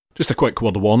Just a quick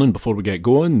word of warning before we get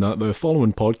going that the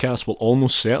following podcast will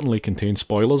almost certainly contain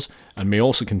spoilers and may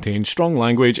also contain strong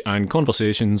language and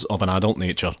conversations of an adult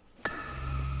nature.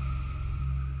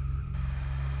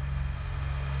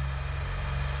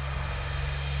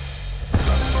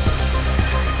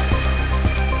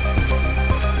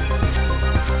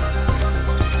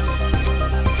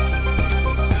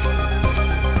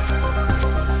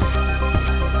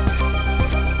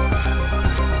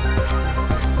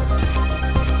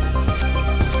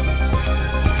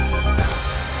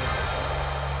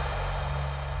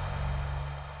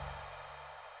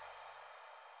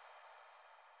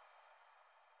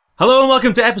 Hello and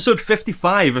welcome to episode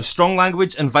 55 of Strong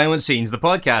Language and Violent Scenes, the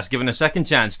podcast giving a second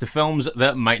chance to films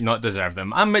that might not deserve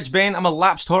them. I'm Mitch Bain, I'm a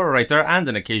lapsed horror writer and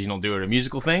an occasional doer of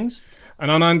musical things.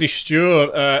 And I'm Andy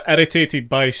Stewart, irritated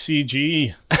by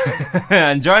CG.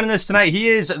 And joining us tonight, he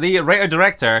is the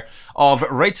writer-director of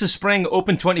Rites of Spring,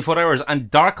 Open 24 Hours,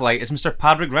 and Darklight. It's Mr.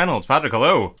 Padraig Reynolds. Padraig,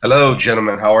 hello. Hello,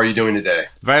 gentlemen. How are you doing today?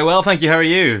 Very well, thank you. How are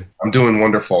you? I'm doing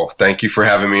wonderful. Thank you for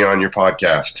having me on your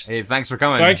podcast. Hey, thanks for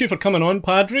coming. Thank you for coming on,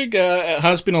 Padraig. It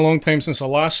has been a long time since I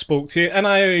last spoke to you, and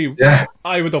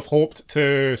I would have hoped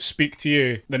to speak to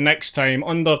you the next time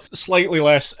under slightly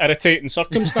less irritating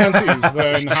circumstances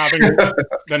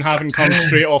than having come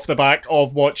straight off the back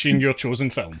of watching your chosen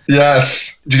film.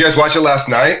 Yes. Did you guys watch it last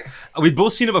night? We'd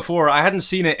both seen it before. I hadn't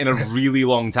seen it in a really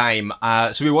long time.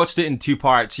 So we watched it in two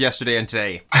parts, yesterday and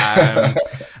today.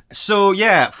 So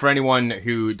yeah, for anyone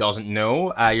who doesn't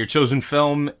know, your chosen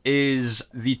film is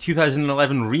the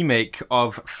 2011 remake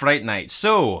of Fright Night.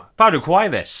 So, Padraig, why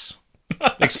this?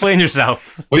 Explain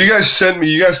yourself. Well, you guys sent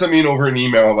me over an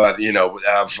email about,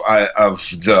 of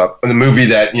the movie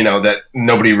that, that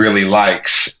nobody really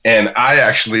likes. And I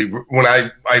actually, when I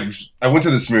went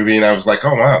to this movie and I was like,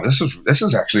 oh wow, this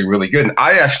is actually really good. And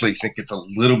I actually think it's a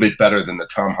little bit better than the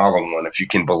Tom Holland one, if you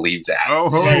can believe that. Hang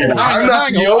on.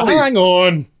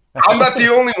 I'm not the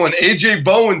only one. AJ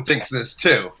Bowen thinks this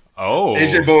too. Oh.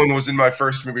 AJ Bowen was in my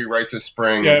first movie, Rites of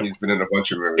Spring, and he's been in a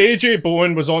bunch of movies. AJ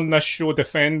Bowen was on this show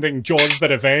defending Jaws the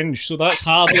Revenge, so that's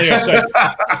hardly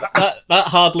that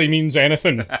hardly means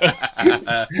anything.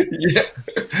 Yeah,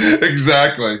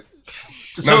 exactly.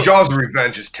 So, Jaws the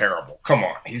Revenge is terrible. Come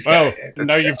on,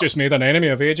 now you've just made an enemy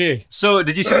of AJ. So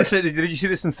did you see this? Did you see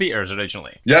this in theaters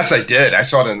originally? Yes, I did. I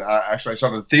saw it in I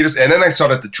saw it in theaters, and then I saw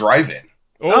it at the drive-in.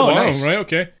 Oh, wow, nice. Right,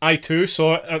 okay. I too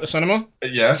saw it at the cinema.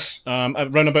 Yes.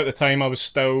 Around about the time I was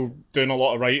still doing a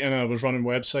lot of writing and I was running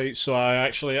websites, so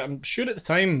I'm sure at the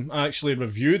time I actually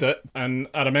reviewed it, and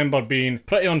I remember being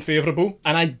pretty unfavourable.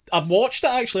 And I've watched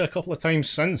it actually a couple of times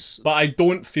since, but I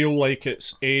don't feel like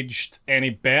it's aged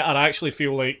any better. I actually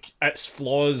feel like its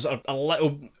flaws are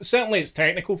certainly its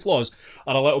technical flaws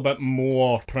are a little bit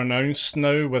more pronounced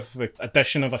now with the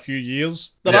addition of a few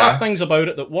years. There are things about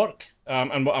it that work.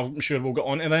 And I'm sure we'll get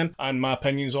onto them and my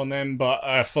opinions on them,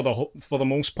 but for the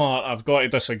most part, I've got to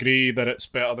disagree that it's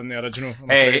better than the original.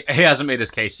 Hey, he hasn't made his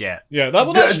case yet. Yeah,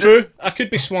 that's true. I could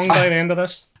be swung by the end of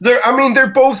this. They're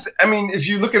both. If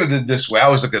you look at it this way, I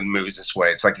always look at movies this way.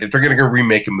 It's like if they're going to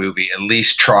remake a movie, at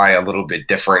least try a little bit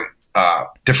different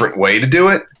way to do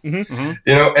it. Mm-hmm.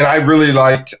 And I really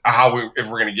liked if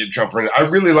we're going to jump in, I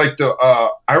really liked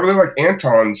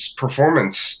Anton's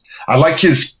performance. I like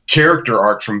his character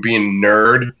arc from being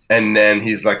nerd, and then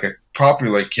he's like a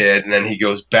popular kid, and then he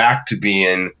goes back to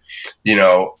being,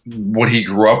 what he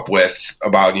grew up with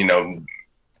about,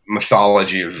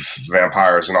 mythology of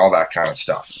vampires and all that kind of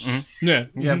stuff. Mm-hmm. Yeah.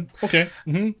 Mm-hmm. Okay.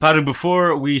 Mm-hmm. Paddy,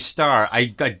 before we start,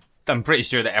 I'm pretty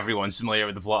sure that everyone's familiar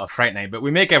with the plot of Fright Night, but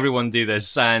we make everyone do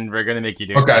this, and we're going to make you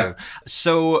do it too.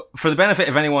 So, for the benefit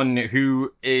of anyone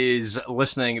who is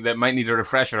listening that might need a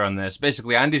refresher on this,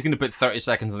 basically, Andy's going to put 30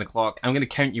 seconds on the clock. I'm going to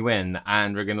count you in,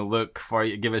 and we're going to look for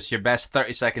you. Give us your best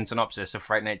 30-second synopsis of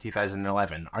Fright Night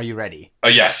 2011. Are you ready?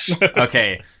 Yes.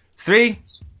 Okay. 3,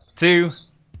 2,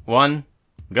 1,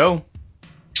 go.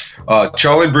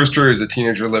 Charlie Brewster is a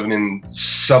teenager living in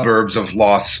suburbs of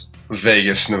Las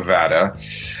Vegas, Nevada,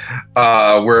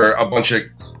 where a bunch of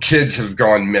kids have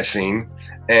gone missing,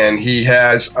 and he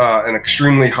has an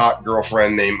extremely hot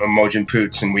girlfriend named Imogen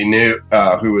Poots, and we knew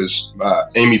who was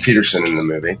Amy Peterson in the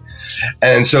movie.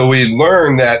 And so we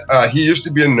learned that he used to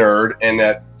be a nerd, and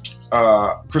that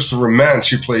Christopher Mentz,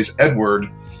 who plays Edward,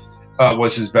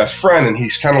 was his best friend, and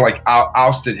he's kind of like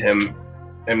ousted him.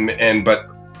 But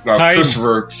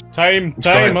Christopher... Time,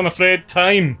 I'm afraid,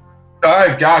 time.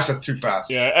 Oh, gosh, that's too fast.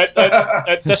 Yeah,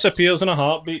 it disappears in a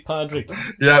heartbeat, Padraig.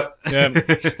 Yep. Yeah.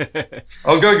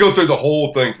 I was going to go through the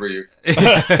whole thing for you.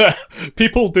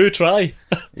 People do try.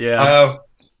 Yeah.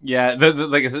 Yeah,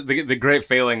 the great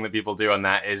failing that people do on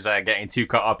that is getting too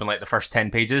caught up in like the first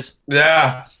 10 pages.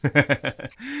 Yeah.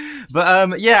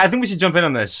 But yeah, I think we should jump in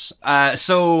on this.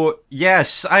 So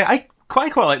yes, I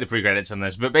quite like the pre-credits on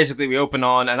this, but basically we open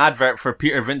on an advert for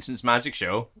Peter Vincent's magic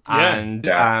show, and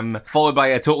followed by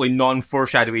a totally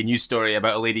non-foreshadowy news story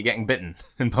about a lady getting bitten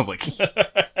in public.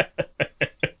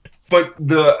 But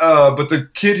the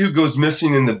kid who goes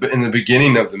missing in the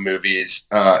beginning of the movie is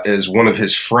one of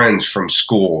his friends from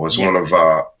school. Is one of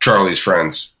Charlie's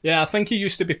friends. Yeah, I think he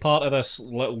used to be part of this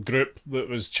little group that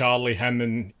was Charlie, him,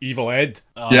 and Evil Ed.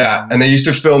 Yeah, and they used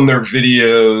to film their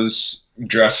videos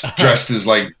dressed as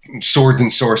like swords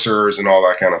and sorcerers and all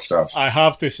that kind of stuff. I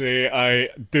have to say, I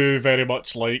do very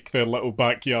much like their little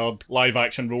backyard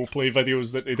live-action roleplay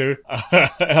videos that they do. I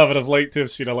would have liked to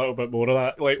have seen a little bit more of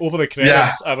that. Like, over the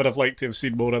credits, I would have liked to have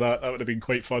seen more of that. That would have been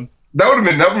quite fun. That would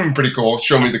have been pretty cool.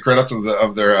 Show me the credits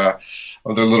of their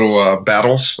little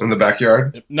battles in the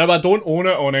backyard. Now, I don't own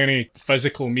it on any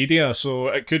physical media, so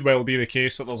it could well be the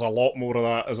case that there's a lot more of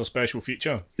that as a special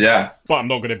feature. Yeah, but I'm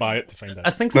not going to buy it to find out.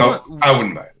 I think I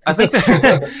wouldn't buy it.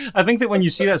 I think that when you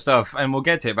see that stuff, and we'll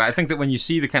get to it, but I think that when you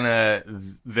see the kind of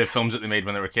the films that they made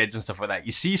when they were kids and stuff like that,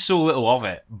 you see so little of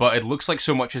it, but it looks like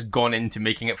so much has gone into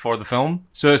making it for the film.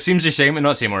 So it seems a shame to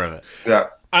not see more of it. Yeah.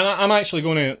 And I'm actually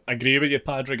going to agree with you,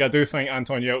 Padraig. I do think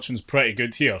Anton Yelchin's pretty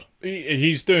good here.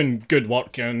 He's doing good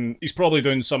work, and he's probably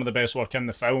doing some of the best work in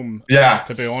the film. Yeah,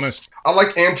 to be honest. I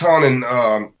like Anton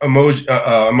and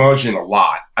Imogen a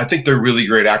lot. I think they're really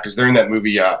great actors. They're in that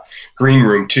movie Green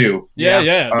Room too. Yeah.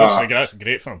 That's a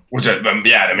great film.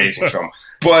 An amazing film.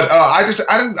 But I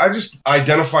just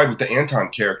identified with the Anton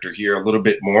character here a little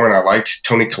bit more, and I liked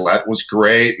Toni Collette was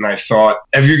great. And I thought,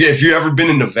 if you ever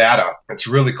been in Nevada, it's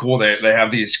really cool. They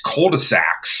have these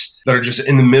cul-de-sacs that are just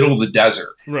in the middle of the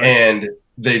desert, right. And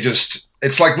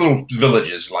it's like little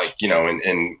villages, like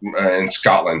in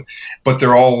Scotland, but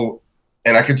they're all.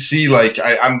 And I could see, like,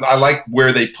 I like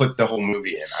where they put the whole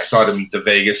movie in. I thought the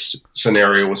Vegas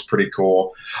scenario was pretty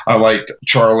cool. I liked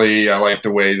Charlie. I liked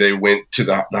the way they went to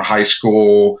the high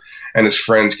school and his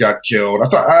friends got killed. I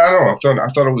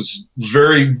thought it was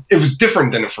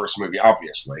different than the first movie,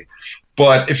 obviously.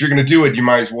 But if you're going to do it, you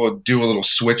might as well do a little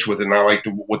switch with it. And I liked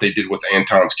what they did with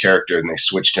Anton's character, and they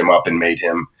switched him up and made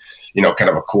him, kind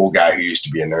of a cool guy who used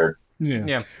to be a nerd.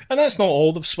 Yeah. And that's not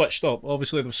all they've switched up.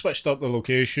 Obviously, they've switched up the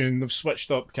location. They've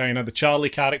switched up kind of the Charlie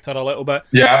character a little bit.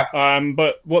 Yeah.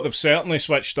 But what they've certainly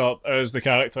switched up is the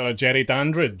character of Jerry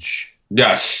Dandridge.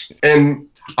 Yes. And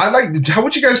how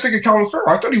would you guys think of Colin Farrell?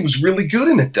 I thought he was really good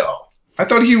in it, though. I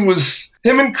thought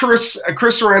him and Chris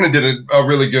Sarandon did a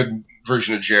really good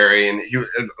version of Jerry, and he was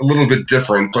a little bit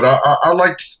different, but I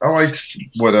liked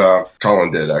what Colin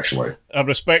did, actually. I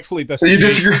respectfully disagree. You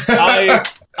disagree?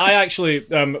 I actually,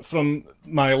 from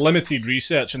my limited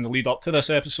research in the lead up to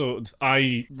this episode,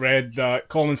 I read that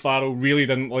Colin Farrell really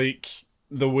didn't like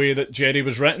the way that Jerry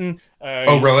was written.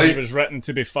 Oh, really? He was written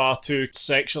to be far too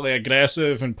sexually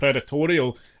aggressive and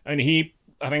predatorial, and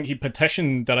I think he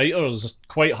petitioned the writers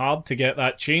quite hard to get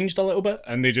that changed a little bit,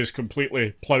 and they just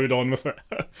completely ploughed on with it.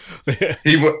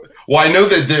 I know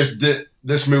that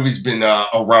this movie's been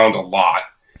around a lot.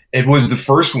 It was the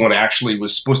first one actually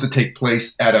was supposed to take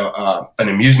place at an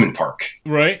amusement park.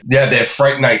 Right. Yeah, they have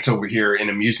Fright Nights over here in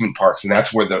amusement parks, and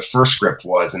that's where the first script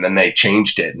was, and then they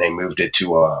changed it and they moved it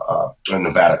to a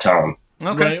Nevada town.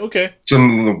 Okay. Right, okay.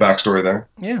 Some little backstory there.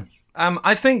 Yeah.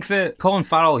 I think that Colin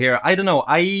Farrell here, I don't know,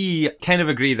 I kind of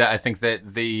agree that I think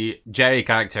that the Jerry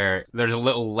character, there's a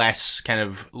little less kind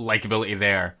of likability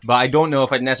there. But I don't know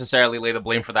if I'd necessarily lay the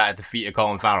blame for that at the feet of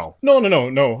Colin Farrell. No.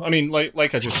 I mean,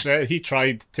 like I just said, he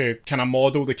tried to kind of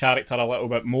model the character a little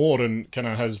bit more, and kind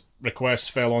of his requests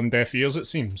fell on deaf ears, it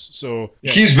seems. So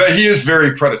yeah. He is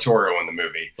very predatorial in the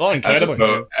movie. Oh,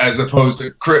 incredibly. As opposed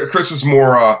to Chris is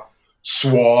more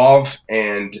suave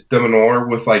and debonair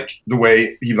with like the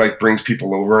way he like brings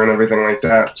people over and everything like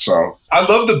that. So I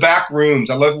love the back rooms.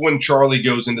 I love when Charlie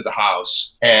goes into the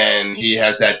house and he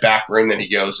has that back room that he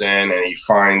goes in and he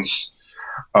finds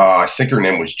I think her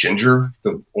name was Ginger,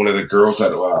 one of the girls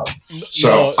that.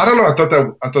 I don't know. I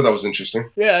thought that was interesting.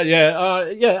 Yeah.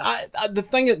 The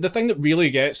thing that really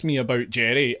gets me about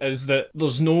Jerry is that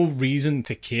there's no reason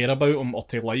to care about him or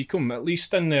to like him. At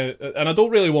least and I don't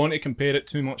really want to compare it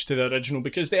too much to the original,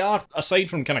 because they are, aside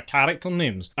from kind of character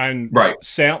names and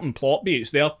certain plot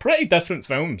beats, they are pretty different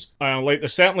films.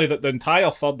 Certainly that the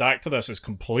entire third act of this is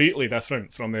completely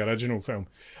different from the original film.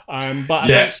 But I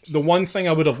think the one thing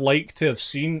I would have liked to have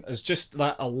seen is just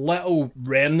that a little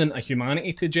remnant of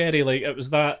humanity to Jerry. Like, it was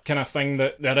that kind of thing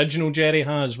that the original Jerry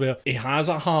has, where he has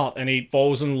a heart and he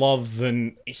falls in love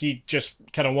and he just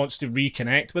kind of wants to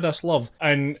reconnect with this love.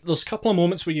 And there's a couple of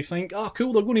moments where you think, oh,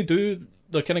 cool,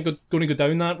 they're kind of going to go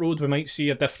down that road. We might see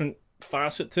a different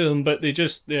facet to them, but they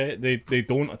just they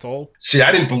don't at all. See,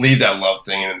 I didn't believe that love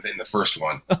thing in the first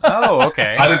one. Oh,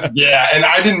 okay.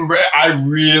 I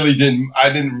really didn't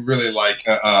like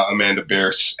Amanda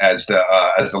Beers as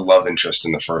the love interest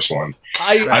in the first one.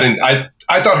 I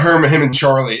thought him and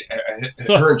Charlie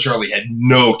had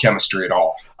no chemistry at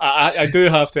all. I do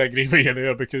have to agree with you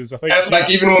there, because I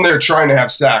think even when they were trying to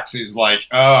have sex, he was like,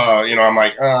 I'm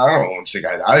like, I don't think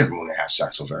I want to have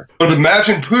sex with her. But with Madge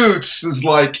and Poots is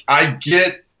like, I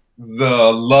get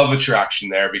the love attraction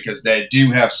there because they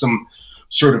do have some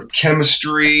sort of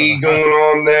chemistry going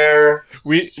on there.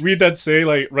 We did say,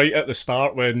 like, right at the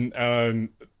start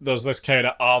when there's this kind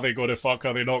of, are they going to fuck,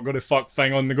 are they not going to fuck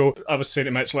thing on the go. I was saying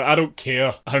to Mitch, like, I don't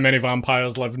care how many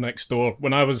vampires live next door.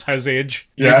 When I was his age,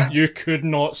 you could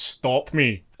not stop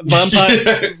me.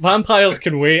 Vampires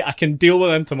can wait. I can deal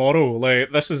with them tomorrow. Like,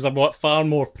 this is a far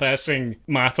more pressing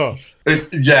matter.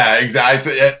 Yeah,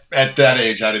 exactly. At that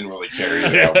age, I didn't really care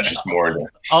either. I was just more into.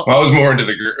 I was more into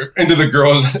the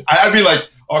girls. I'd be like,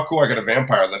 oh, cool, I got a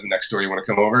vampire living next door. You want to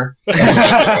come over?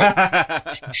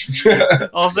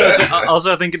 Also,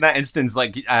 I think in that instance,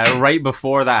 like, right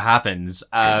before that happens,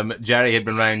 Jerry had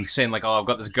been around saying, like, oh, I've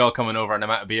got this girl coming over and I'm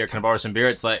out of beer. Can I borrow some beer?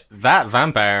 It's like, that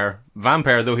vampire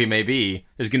though he may be,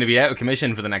 is going to be out of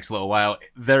commission for the next little while.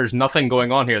 There's nothing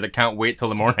going on here that can't wait till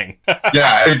the morning.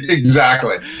 Yeah,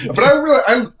 exactly. But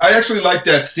I actually like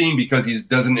that scene because he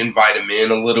doesn't invite him in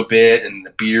a little bit and the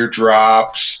beer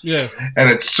drops. Yeah. And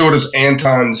it's sort of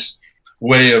Anton's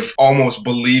way of almost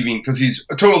believing, because he's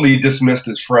totally dismissed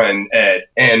his friend Ed,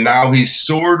 and now he's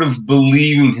sort of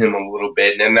believing him a little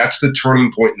bit, and that's the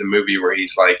turning point in the movie where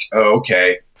he's like, oh,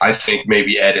 okay, I think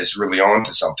maybe Ed is really on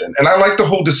to something. And I like the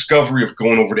whole discovery of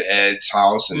going over to Ed's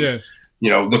house and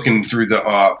looking through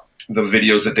the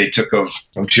videos that they took of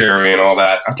Jerry and all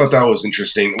that. I thought that was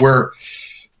interesting, where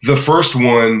the first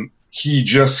one, he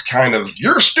just kind of,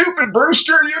 you're stupid,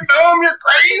 Brewster, you're dumb, you're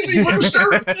crazy,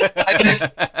 Brewster.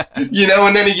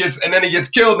 And then he gets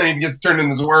killed, and he gets turned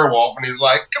into a werewolf, and he's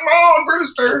like, come on,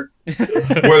 Brewster.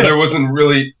 Where there wasn't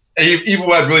really,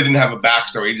 Evil Ed really didn't have a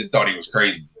backstory, he just thought he was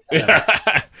crazy.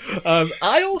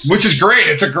 I also, which is great.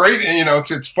 It's a great,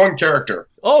 it's fun character.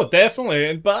 Oh,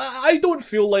 definitely. But I don't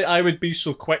feel like I would be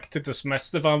so quick to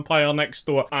dismiss the vampire next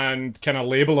door and kind of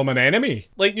label him an enemy.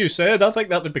 Like you said, I think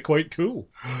that would be quite cool.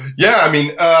 Yeah, I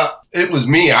mean, it was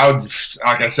me. I would,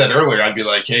 like I said earlier, I'd be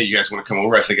like, hey, you guys want to come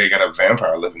over? I think I got a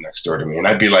vampire living next door to me. And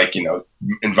I'd be like,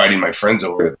 inviting my friends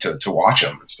over to watch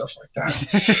them and stuff like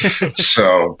that.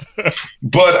 So,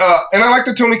 but, and I like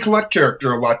the Toni Collette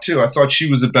character a lot too. I thought she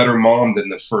was a better mom than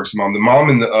the first mom. The mom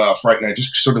in the Fright Night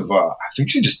just sort of, I think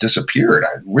she just disappeared.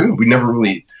 We never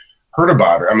really heard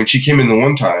about her. I mean, she came in the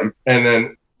one time, and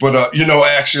then, but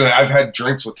actually, I've had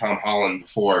drinks with Tom Holland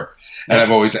before, and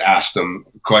I've always asked him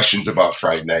questions about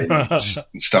Fright Night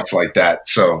and stuff like that.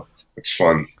 So it's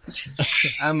fun.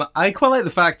 I quite like the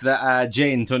fact that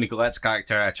Jane, Toni Collette's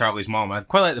character, Charlie's mom, I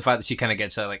quite like the fact that she kind of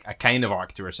gets a kind of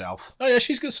arc to herself. Oh yeah,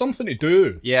 she's got something to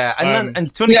do. Yeah,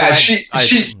 and Toni Collette,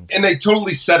 she and they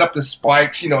totally set up the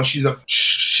spikes.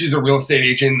 She's a real estate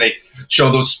agent. They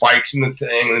show those spikes in the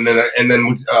thing, and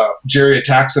then Jerry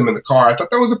attacks them in the car. I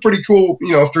thought that was a pretty cool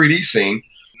 3D scene.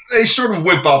 They sort of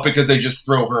wimp out because they just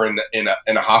throw her in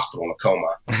a hospital in a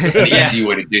coma. An easy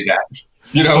way to do that.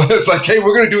 It's like, hey,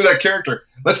 we're going to do that character.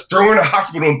 Let's throw her in a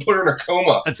hospital and put her in a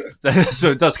coma.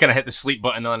 So it does kind of hit the sleep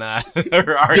button on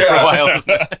her arc for a while,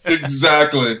 doesn't it?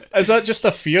 Exactly. Is that just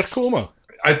a fear coma?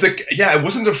 I think, it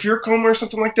wasn't a fear coma or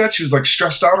something like that. She was like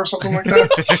stressed out or something like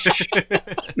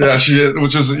that. Yeah, she,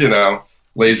 which is,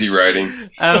 lazy writing.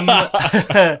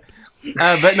 But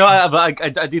no,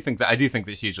 I do think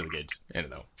that she's really good.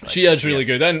 She is really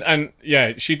good, and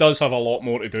yeah, she does have a lot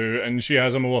more to do, and she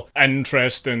has a more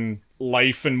interesting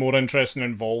life and more interesting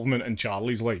involvement in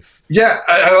Charlie's life. Yeah,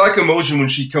 I like Imogen when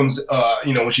she comes,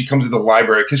 when she comes to the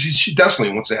library, because she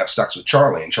definitely wants to have sex with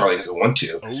Charlie, and Charlie doesn't want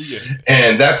to. Oh yeah,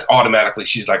 and that's automatically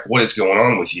she's like, "What is going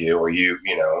on with you?" Or you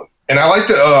know. And I like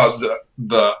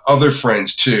the other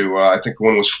friends too. I think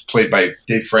one was played by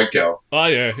Dave Franco. Oh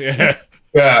yeah.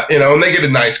 Yeah, and they get a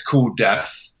nice, cool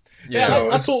death. Yeah,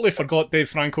 so I totally forgot Dave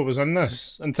Franco was in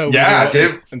this until we rewatched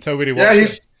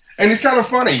it. And he's kind of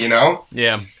funny,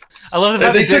 Yeah, I love the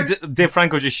fact that Dave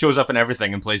Franco just shows up in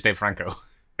everything and plays Dave Franco.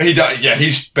 He does. Yeah,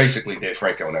 he's basically Dave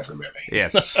Franco in every movie. Yeah.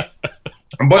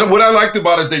 But what I liked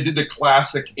about it is they did the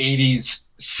classic '80s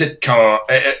sitcom,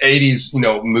 80s,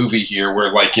 movie here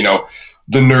where like,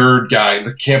 the nerd guy,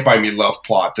 the Can't Buy Me Love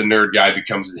plot, the nerd guy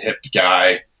becomes the hip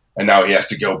guy, and now he has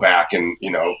to go back and,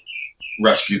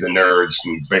 rescue the nerds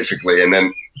and basically, and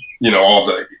then, all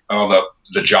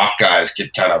the jock guys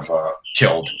get kind of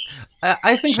killed.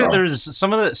 I think that there's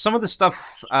some of the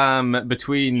stuff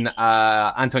between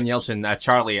Anton Yelchin,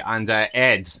 Charlie, and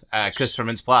Ed, Christopher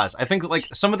Mintz-Plasse. I think that, like,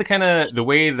 some of the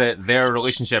way that their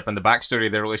relationship and the backstory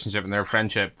of their relationship and their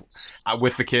friendship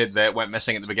with the kid that went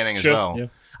missing at the beginning as well. Yeah.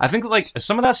 I think that, like,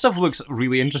 some of that stuff looks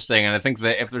really interesting, and I think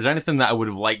that if there's anything that I would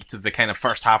have liked the kind of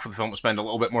first half of the film to spend a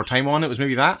little bit more time on, it was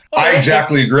maybe that. I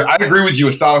exactly agree. I agree with you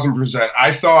 1,000%.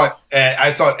 I thought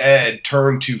Ed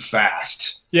turned too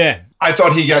fast. Yeah. I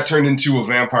thought he got turned into a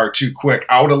vampire too quick.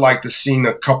 I would have liked to seen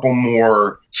a couple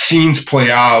more scenes play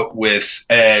out with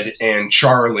Ed and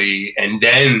Charlie, and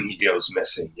then he goes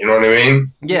missing. You know what I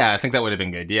mean? Yeah, I think that would have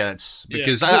been good. Yeah, it's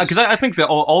because I think that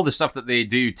all the stuff that they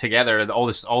do together,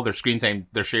 all their screen time,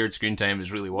 their shared screen time,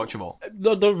 is really watchable.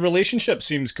 The relationship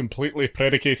seems completely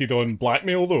predicated on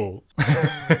blackmail, though.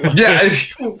 Yeah,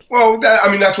 well,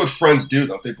 that's what friends do,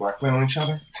 don't they? Blackmail each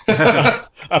other.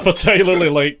 I particularly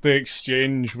like the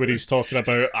exchange where he's talking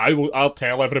about, I'll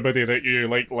tell everybody that you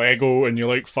like Lego and you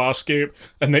like Farscape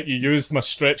and that you used my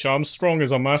Stretch Armstrong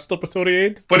as a masturbatory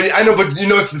aid. But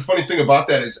it's the funny thing about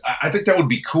that is I think that would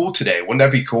be cool today. Wouldn't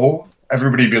that be cool?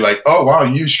 Everybody be like, oh, wow,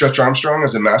 you use Stretch Armstrong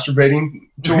as a masturbating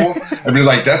tool? I'd be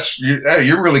like,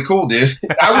 you're really cool, dude.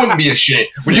 I wouldn't be ashamed.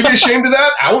 Would you be ashamed of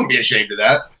that? I wouldn't be ashamed of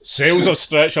that. Sales of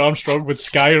Stretch Armstrong would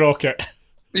skyrocket.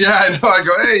 Yeah, I know. I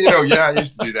go, hey, I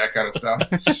used to do that kind of stuff.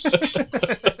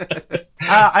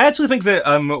 I actually think that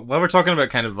while we're talking about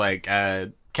kind of like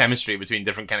chemistry between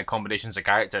different kind of combinations of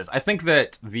characters, I think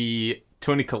that the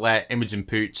Toni Collette, Imogen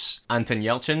Poots, Anton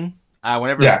Yelchin,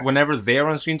 whenever they're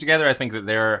on screen together, I think that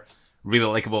they're really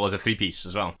likable as a three-piece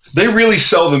as well. They really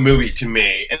sell the movie to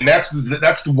me, and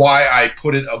that's why I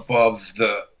put it above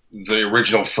the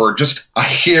original for just a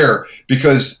hair,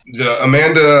 because the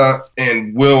Amanda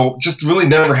and Will just really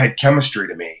never had chemistry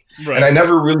to me. Right. And I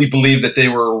never really believed that they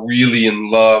were really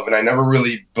in love, and I never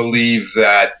really believed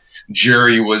that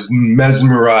Jerry was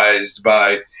mesmerized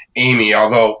by Amy,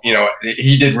 although,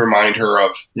 he did remind her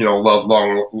of, love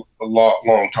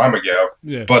long time ago.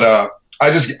 Yeah. But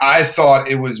I thought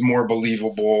it was more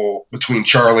believable between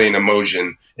Charlie and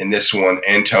Imogen in this one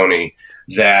and Tony,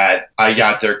 that I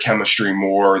got their chemistry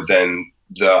more than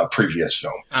the previous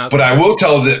film. Okay. But I will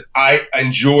tell that I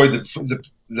enjoy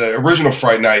the original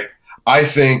Fright Night. I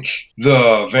think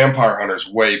the Vampire Hunter's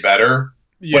way better.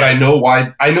 Yeah. But I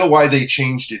know why they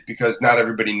changed it, because not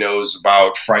everybody knows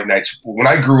about Fright Nights. When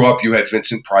I grew up, you had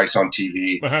Vincent Price on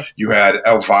TV. Uh-huh. You had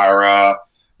Elvira.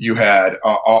 You had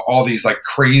all these like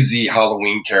crazy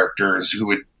Halloween characters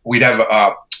we'd have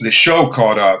the show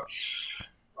called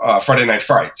Friday Night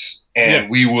Frights. And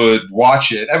we would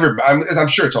watch it. I'm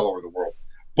sure it's all over the world.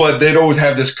 But they'd always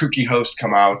have this kooky host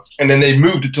come out. And then they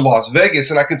moved it to Las Vegas.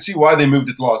 And I can see why they moved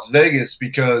it to Las Vegas,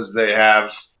 because they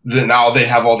have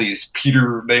all these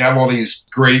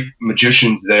great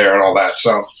magicians there and all that.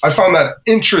 So I found that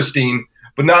interesting,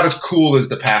 but not as cool as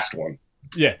the past one.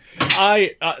 Yeah,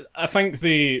 I think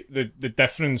the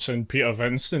difference in Peter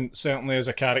Vincent, certainly as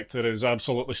a character, is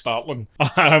absolutely startling.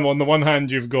 On the one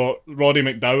hand, you've got Roddy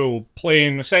McDowall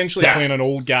playing an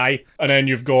old guy, and then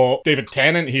you've got David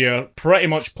Tennant here pretty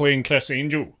much playing Chris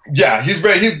Angel. Yeah, he's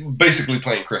basically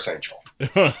playing Chris Angel.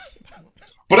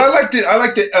 But I liked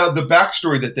the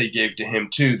backstory that they gave to him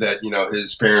too. That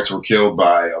his parents were killed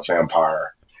by a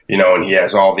vampire. And he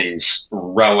has all these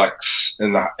relics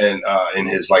in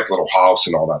his like little house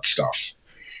and all that stuff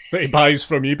that he buys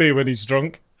from eBay when he's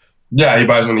drunk. Yeah, he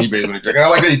buys from eBay when he's drunk. I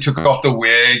like that he took off the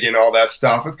wig and all that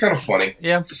stuff. It's kind of funny.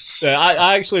 Yeah.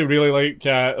 I actually really like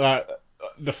that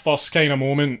the first kind of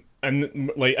moment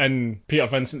in Peter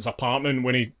Vincent's apartment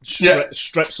when he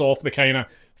strips off the kind of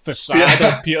facade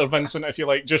of Peter Vincent, if you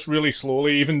like, just really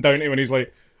slowly, even down to when he's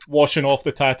like washing off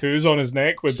the tattoos on his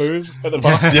neck with booze at the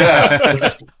bar.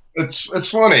 Yeah. It's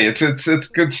funny. It's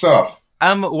good stuff.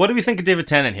 What do we think of David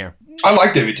Tennant here? I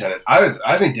like David Tennant.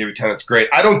 I think David Tennant's great.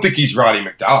 I don't think he's Roddy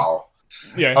McDowall.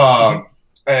 Yeah.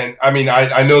 And I mean,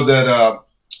 I know that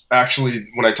actually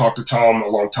when I talked to Tom a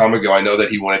long time ago, I know that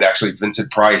he wanted actually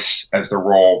Vincent Price as the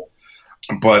role.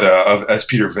 but as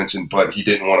Peter Vincent, but he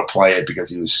didn't want to play it because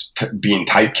he was being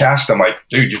typecast. I'm like,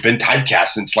 dude, you've been typecast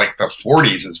since like the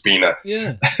 40s as being a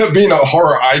being a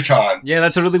horror icon. Yeah,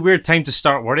 that's a really weird time to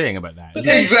start worrying about that.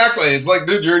 Exactly. It's like,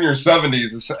 dude, you're in your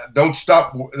 70s. Don't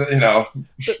stop, you know.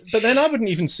 But then I wouldn't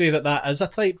even say that is a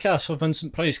typecast for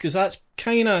Vincent Price, because that's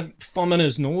kind of thumbing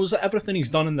his nose at everything he's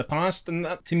done in the past, and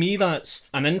to me, that's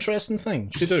an interesting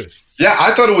thing to do. Yeah,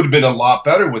 I thought it would have been a lot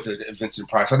better with it, Vincent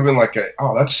Price. I'd have been like,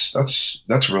 oh,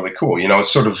 that's really cool. You know,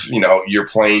 it's sort of, you know, you're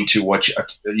playing to what you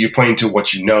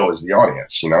know as the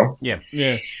audience. You know. Yeah.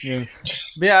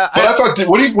 But I thought,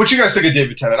 what you guys think of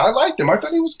David Tennant? I liked him. I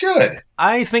thought he was good.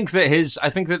 I think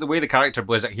that the way the character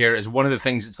plays it here is one of the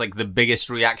things that's like the biggest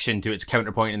reaction to its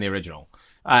counterpoint in the original.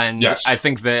 And yes. I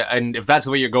think that, and if that's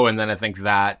the way you're going, then I think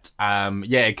that,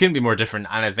 it couldn't be more different.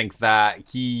 And I think that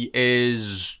he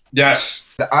is. Yes.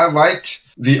 I liked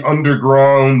the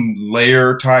underground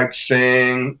layer type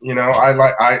thing. You know,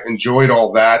 I enjoyed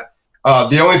all that.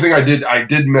 The only thing I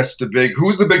did miss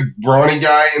who's the big brawny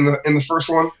guy in the first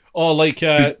one? Oh, like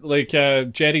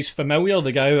Jerry's familiar,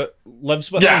 the guy that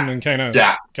lives with him and kind of.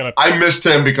 I missed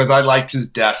him because I liked his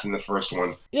death in the first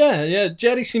one. Yeah.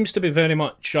 Jerry seems to be very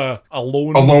much a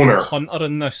loner hunter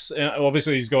in this.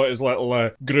 Obviously, he's got his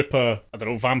little group of, I don't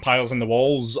know, vampires in the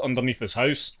walls underneath his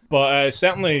house. But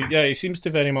certainly, he seems to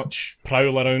very much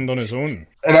prowl around on his own.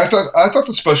 And I thought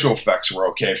the special effects were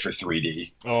okay for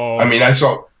 3D. Oh, I mean, I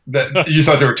saw. That you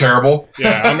thought they were terrible?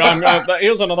 Yeah,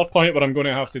 here's another point where I'm going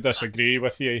to have to disagree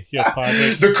with you here,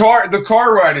 Patrick. The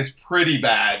car ride is pretty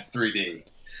bad 3D,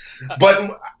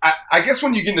 but I guess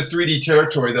when you get into 3D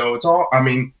territory, though, it's all. I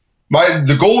mean,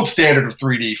 the gold standard of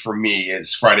 3D for me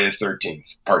is Friday the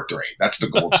 13th Part 3. That's the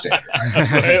gold standard.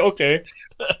 Right, okay.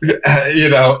 You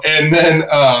know, and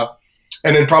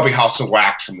then probably House of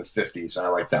Wax from the 50s. I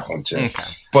like that one too. Okay.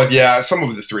 But yeah, some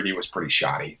of the 3D was pretty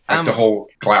shoddy. Like the whole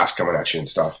glass coming at you and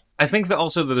stuff. I think that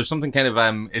also that there's something kind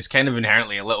of is kind of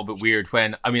inherently a little bit weird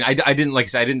when I didn't like I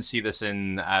said I didn't see this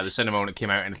in the cinema when it came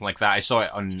out or anything like that. I saw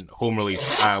it on home release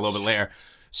a little bit later.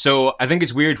 So I think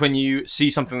it's weird when you see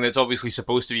something that's obviously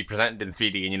supposed to be presented in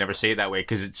 3D and you never say it that way,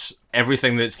 because it's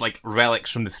everything that's like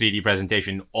relics from the 3D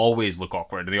presentation always look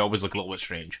awkward and they always look a little bit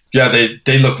strange. Yeah,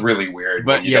 they look really weird.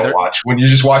 But when you don't watch. When you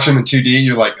just watch them in 2D,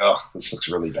 you're like, oh, this looks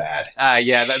really bad.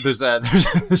 There's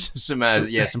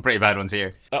some pretty bad ones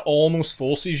here. It almost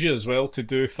forces you as well to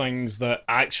do things that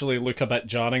actually look a bit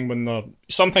jarring when they are in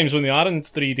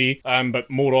 3D, but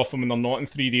more often when they're not in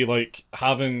 3D, like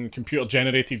having computer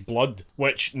generated blood,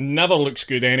 which never looks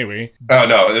good anyway. Oh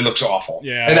no, it looks awful.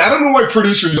 Yeah. And I don't know why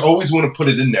producers always want to put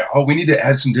it in there. Oh, we need to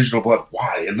add some digital blood.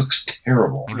 Why? It looks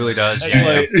terrible. It really does. It's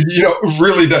like, you know,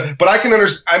 really does. But I can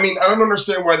understand. I mean, I don't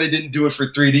understand why they didn't do it for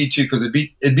 3D too, because it'd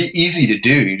be easy to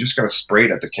do. You just gotta spray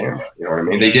it at the camera. You know what I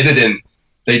mean? They did it in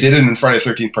Friday the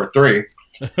 13th Part 3.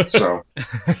 So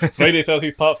Friday the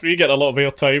 13th Part 3 get a lot of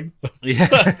airtime. Yeah.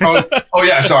 oh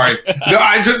yeah, sorry. No,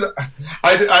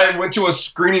 I went to a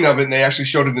screening of it and they actually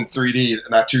showed it in 3D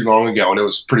not too long ago, and it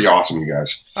was pretty awesome, you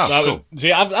guys. Oh, cool.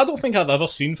 See, I don't think I've ever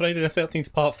seen Friday the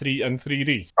 13th Part 3 in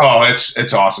 3D. Oh,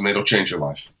 it's awesome. It'll change your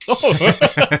life. Oh.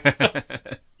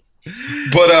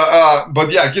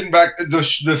 But yeah, getting back, the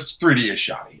 3D is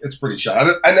shoddy. It's pretty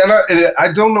shoddy. And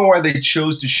I don't know why they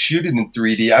chose to shoot it in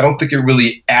 3D. I don't think it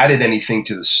really added anything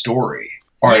to the story.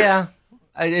 Yeah.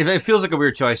 It feels like a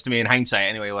weird choice to me in hindsight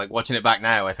anyway. Like watching it back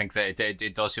now, I think that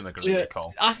it does seem like a really good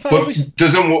call. Was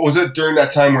it during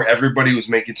that time where everybody was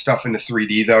making stuff into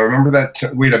 3D though? Remember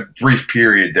that we had a brief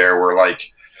period there where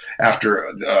like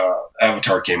after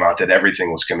Avatar came out that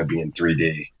everything was going to be in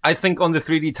 3D. I think on the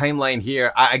 3D timeline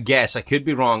here, I guess, I could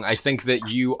be wrong, I think that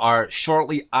you are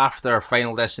shortly after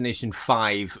Final Destination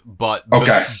 5, but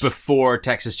before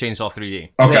Texas Chainsaw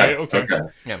 3D. Okay.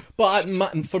 Yeah. But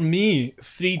for me,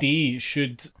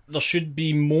 3D there should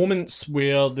be moments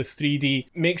where the 3D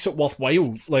makes it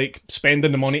worthwhile, like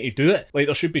spending the money to do it. Like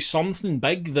there should be something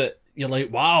big that you're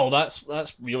like, wow, that's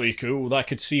really cool. I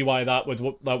could see why that would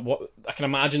look. I can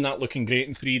imagine that looking great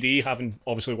in 3D, having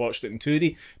obviously watched it in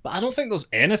 2D. But I don't think there's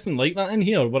anything like that in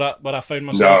here where I found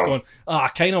myself going, I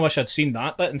kind of wish I'd seen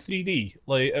that bit in 3D.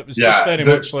 Like it was just very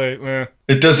much like.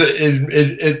 It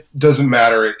doesn't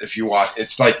matter if you watch.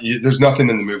 It's like there's nothing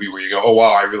in the movie where you go, oh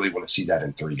wow, I really want to see that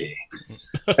in 3D.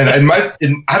 And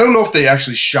I don't know if they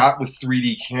actually shot with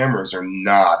 3D cameras or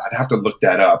not. I'd have to look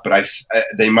that up. But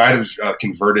they might have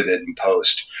converted it in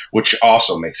post, which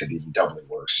also makes it even doubly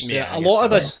worse. Yeah, a lot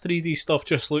of this 3D stuff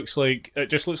just looks like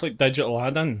digital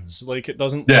add-ins. Like it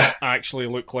doesn't actually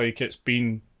look like it's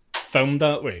been filmed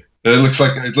that way. It looks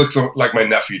like my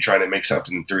nephew trying to make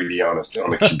something in 3D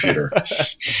on a computer.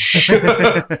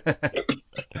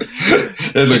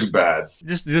 It looks bad.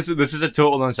 This is a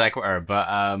total non sequitur, but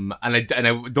and I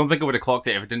don't think I would have clocked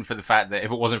it if it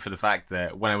wasn't for the fact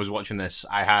that when I was watching this,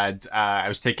 I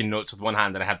was taking notes with one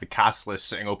hand and I had the cast list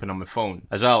sitting open on my phone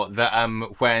as well. That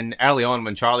when early on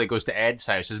when Charlie goes to Ed's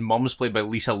house, his mom's played by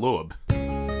Lisa Loeb.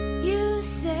 You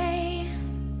say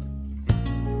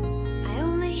I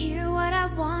only hear what I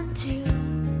want to.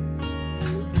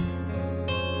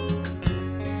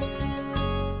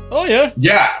 Oh yeah.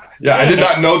 Yeah. I did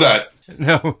not know that.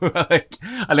 No, I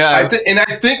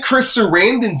think Chris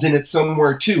Sarandon's in it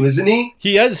somewhere too, isn't he?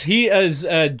 He is. His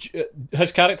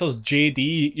character's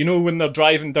JD. You know when they're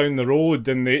driving down the road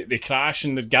and they crash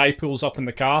and the guy pulls up in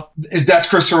the car. That's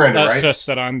Chris Sarandon, That's right? Chris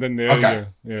Sarandon there. Okay.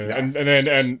 Yeah. And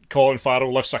then Colin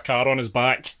Farrell lifts a car on his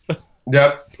back.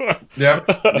 Yep. Yeah.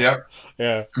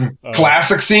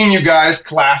 Classic scene, you guys.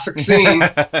 Classic scene.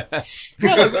 Well,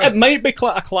 it might be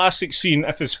a classic scene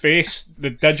if his face, the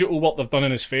digital work they've done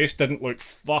in his face, didn't look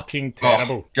fucking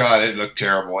terrible. Oh, God, it looked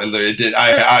terrible. It did.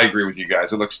 I agree with you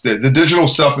guys. It looks the digital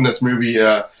stuff in this movie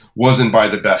wasn't by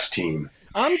the best team.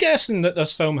 I'm guessing that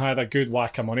this film had a good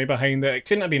whack of money behind it. It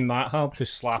couldn't have been that hard to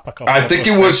slap a couple. I of think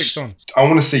it was. prosthetics on. I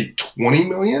want to say 20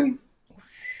 million.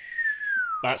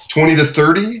 That's 20 to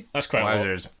 30. That's quite a lot.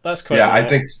 Wowzers. That's quite. Yeah, a lot. I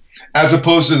think as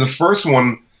opposed to the first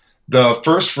one, the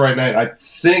first Fright Night, I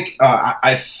think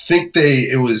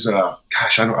it was.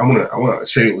 Gosh, I want to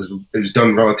say it was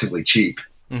done relatively cheap.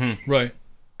 Mm-hmm. Right.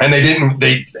 And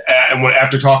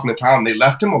after talking to Tom, they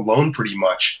left him alone pretty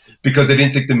much because they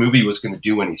didn't think the movie was going to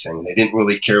do anything. They didn't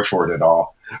really care for it at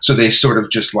all. So they sort of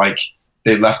just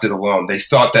they left it alone. They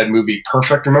thought that movie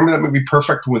Perfect. Remember that movie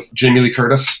Perfect with Jamie Lee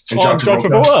Curtis and John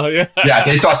Travolta? Yeah. Yeah,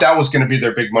 they thought that was going to be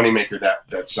their big moneymaker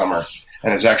that summer.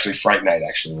 And it's actually Fright Night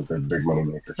was their big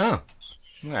moneymaker. Oh,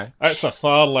 okay. It's a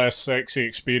far less sexy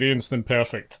experience than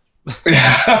Perfect.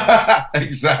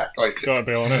 Exactly. Gotta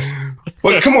be honest.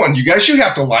 But come on, you guys, you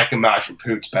have to like Imogen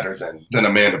Poots better than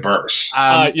Amanda Burse.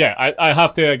 Yeah, I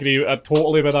have to agree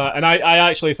totally with that. And I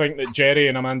actually think that Jerry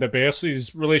and Amanda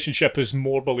Burse's relationship is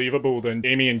more believable than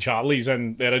Amy and Charlie's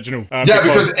in the original.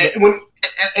 Because when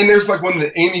there's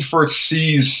when Amy first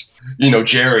sees,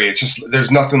 Jerry, it's just,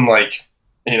 there's nothing like,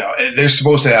 they're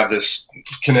supposed to have this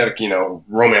kinetic,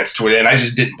 romance to it. And I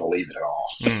just didn't believe it at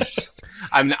all.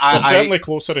 They're certainly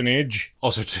closer in age.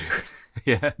 Also true.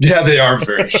 Yeah. Yeah, they are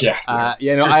very. Yeah.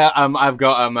 I've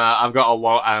got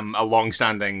a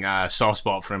long-standing soft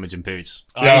spot for Imogen Poots.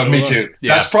 Yeah, me too.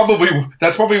 Yeah. That's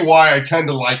probably why I tend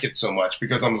to like it so much,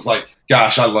 because I'm just like,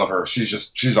 gosh, I love her.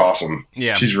 She's awesome.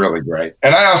 Yeah. She's really great.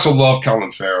 And I also love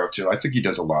Colin Farrell too. I think he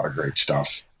does a lot of great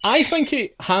stuff. I think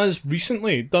he has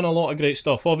recently done a lot of great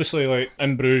stuff. Obviously,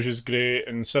 In Bruges is great,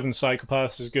 and Seven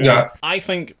Psychopaths is good. Yeah. I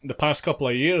think the past couple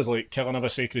of years, Killing of a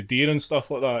Sacred Deer and stuff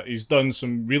like that, he's done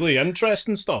some really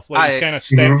interesting stuff. He's kind of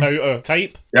stepped out of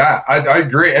type. Yeah, I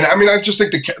agree. And I mean, I just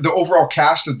think the overall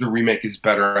cast of the remake is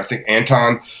better. I think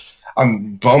Anton,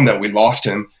 I'm bummed that we lost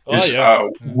him,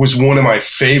 was one of my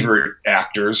favorite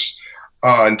actors.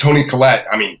 And Toni Collette,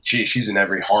 I mean, she's in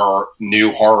every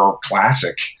new horror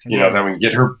classic, that we can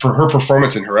get her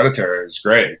performance in Hereditary is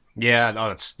great. Yeah, no,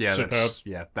 that's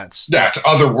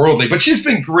otherworldly, but she's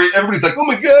been great. Everybody's like, oh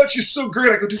my God, she's so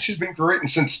great. I go, dude, she's been great. And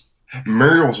since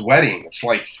Muriel's Wedding, it's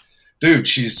like, dude,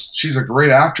 she's a great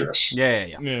actress. Yeah.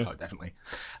 Oh, definitely.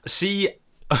 See,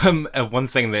 one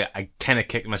thing that I kind of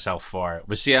kicked myself for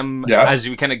was as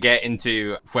we kind of get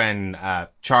into when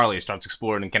Charlie starts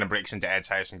exploring and kind of breaks into Ed's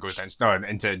house and goes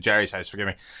into Jerry's house, forgive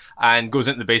me, and goes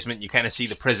into the basement. You kind of see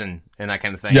the prison and that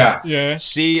kind of thing. Yeah.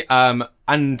 See,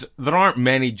 and there aren't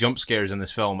many jump scares in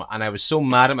this film, and I was so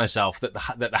mad at myself that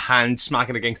the hand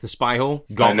smacking against the spy hole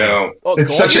got me. I know.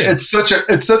 It's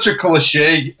such a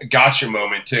cliche gotcha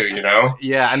moment too,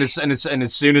 Yeah, and as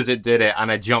soon as it did it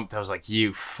and I jumped, I was like,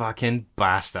 you fucking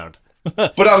bastard.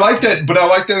 But I like that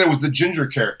it was the Ginger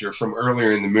character from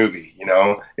earlier in the movie,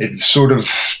 It sort of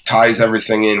ties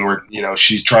everything in where,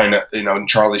 she's trying to, and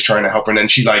Charlie's trying to help her, and then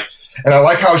she and I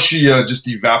like how she just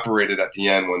evaporated at the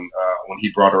end when he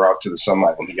brought her out to the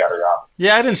sunlight when he got her out.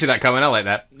 Yeah, I didn't see that coming. I like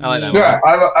that. Yeah,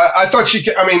 I thought she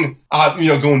could,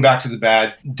 going back to the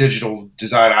bad digital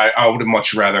design, I would have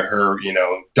much rather her,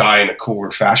 die in a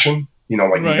cooler fashion,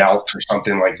 melt or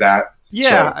something like that.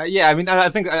 Yeah, so. Yeah. I mean, I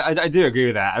think I do agree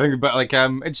with that. I think, but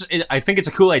I think it's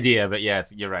a cool idea. But yeah,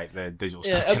 you're right. The digital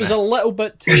stuff. Yeah, it was a little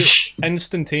bit too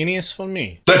instantaneous for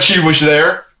me. That she was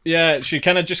there. Yeah, she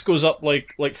kind of just goes up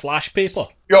like flash paper.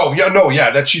 Oh yeah, no,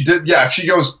 yeah, that she did. Yeah, she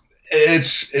goes.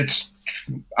 It's.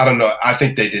 I don't know. I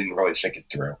think they didn't really think it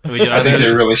through. I think they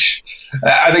really.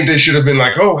 I think they should have been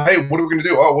like, oh, hey, what are we gonna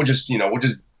do? Oh, we'll just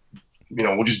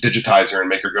we'll just digitize her and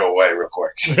make her go away real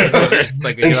quick.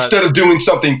 Like, Instead of doing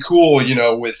something cool,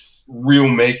 with real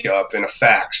makeup and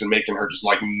effects and making her just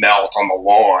like melt on the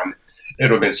lawn, it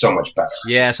would have been so much better.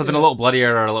 Yeah, something a little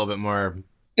bloodier or a little bit more.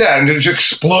 Yeah, and it just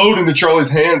explode into Charlie's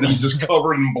hands and he's just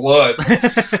covered in blood.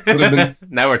 Would have been,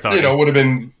 now we're talking. would have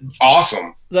been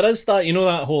awesome. There is that,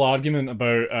 that whole argument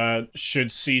about should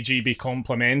CG be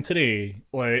complementary?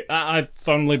 Like, I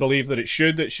firmly believe that it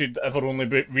should. It should ever only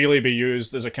really be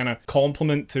used as a kind of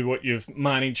complement to what you've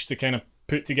managed to kind of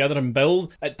put together and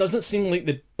build. It doesn't seem like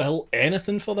they built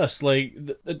anything for this. Like,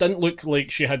 it didn't look like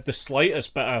she had the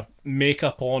slightest bit of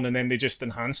makeup on and then they just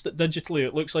enhanced it digitally.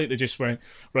 It looks like they just went,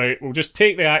 right, we'll just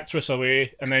take the actress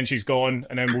away and then she's gone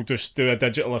and then we'll just do a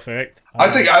digital effect.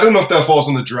 I don't know if that falls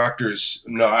on the directors.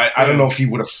 No, I don't know if he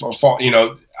would have fought,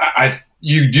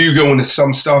 you do go into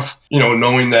some stuff,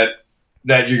 knowing that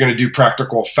you're going to do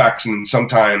practical effects, and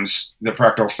sometimes the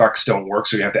practical effects don't work,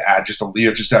 so you have to add just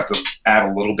have to add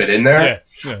a little bit in there.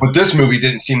 Yeah. But this movie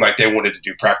didn't seem like they wanted to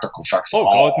do practical effects. Oh at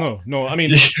all. God, no. I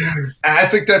mean, I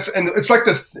think it's like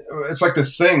the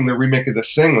Thing, the remake of The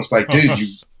Thing. It's like, dude,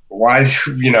 why?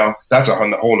 That's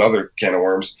a whole other can of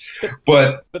worms.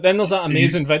 But then there's that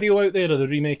amazing video out there of the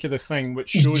remake of The Thing, which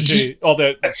shows you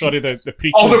the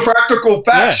prequel. All the practical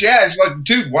effects. Yeah, it's like,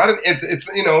 dude, why didn't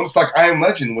it's like I Am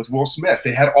Legend with Will Smith.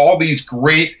 They had all these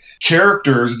great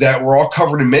characters that were all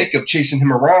covered in makeup chasing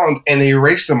him around, and they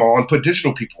erased them all and put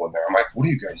digital people in there. I'm like, what are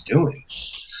you guys doing?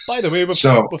 By the way, we've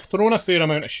thrown a fair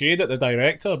amount of shade at the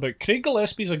director, but Craig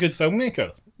Gillespie's a good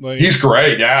filmmaker. Like, he's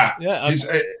great, yeah.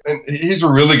 He's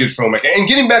a really good filmmaker. And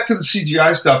getting back to the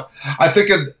CGI stuff, I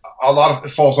think a lot of it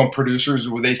falls on producers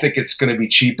where they think it's going to be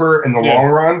cheaper in the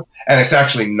long run, and it's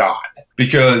actually not.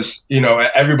 Because,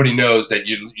 everybody knows that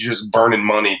you're just burning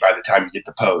money by the time you get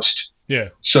the post. Yeah.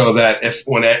 So that if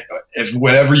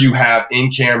whatever you have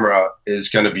in camera is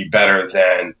going to be better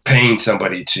than paying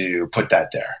somebody to put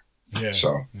that there. Yeah.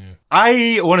 So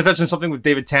I want to touch on something with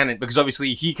David Tennant, because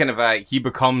obviously he kind of he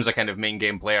becomes a kind of main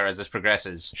game player as this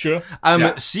progresses. Sure.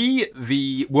 See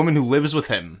the woman who lives with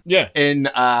him. Yeah. In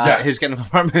his kind of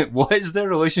apartment. What is their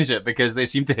relationship? Because they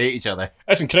seem to hate each other.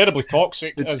 It's incredibly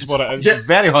toxic. It's what it is. It's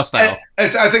very hostile. I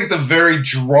think it's a very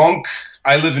drunk,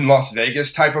 I live in Las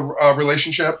Vegas type of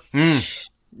relationship.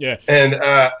 Yeah, and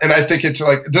I think it's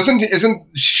like, isn't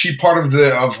she part of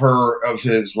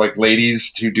his like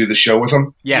ladies who do the show with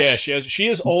him? Yes. Yeah, she is. She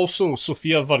is also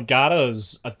Sofia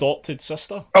Vergara's adopted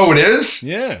sister. Oh, it is?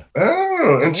 Yeah.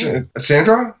 Oh, interesting.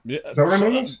 Sandra? Yeah, is that what her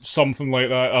name is? Something like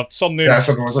that. Her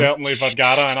surname's certainly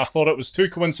Vergara, and I thought it was too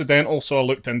coincidental, so I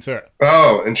looked into it.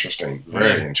 Oh, interesting.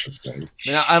 Very interesting.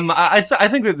 Yeah, I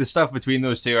think that the stuff between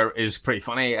those two is pretty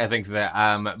funny. I think that,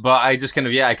 but I just kind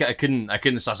of I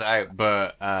couldn't suss it out,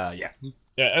 but. Yeah,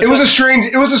 it was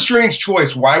a strange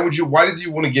choice. Why did you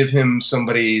want to give him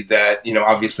somebody that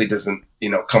obviously doesn't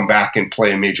come back and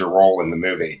play a major role in the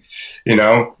movie?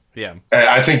 Yeah.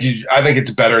 I think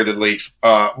it's better to leave.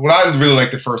 What I really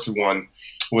liked the first one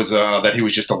was that he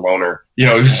was just a loner. He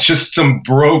was just some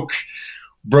broke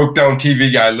down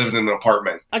TV guy living in an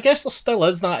apartment. I guess there still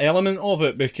is that element of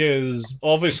it, because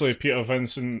obviously Peter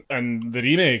Vincent in the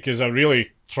remake is a really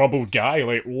troubled guy.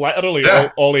 Like, literally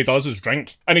all he does is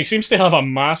drink, and he seems to have a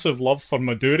massive love for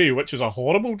Maduri, which is a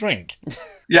horrible drink.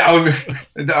 Yeah,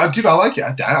 dude, I like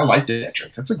it. I like that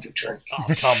drink. That's a good drink. Oh,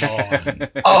 come on.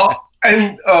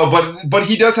 But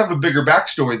he does have a bigger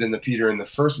backstory than the Peter in the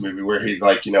first movie, where he's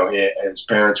like, his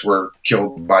parents were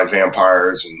killed by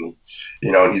vampires, and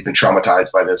and he's been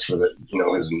traumatized by this for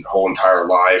his whole entire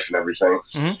life and everything.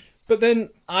 Mm-hmm. But then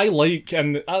I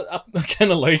kind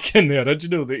of like in the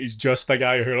original that he's just a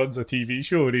guy who runs a TV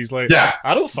show, and he's like,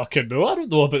 I don't fucking know. I don't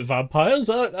know about vampires.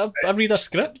 I read a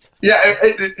script. Yeah,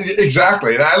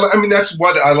 exactly. And I mean, that's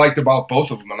what I liked about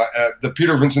both of them. And the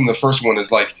Peter Vincent, the first one,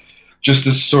 is like just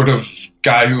this sort of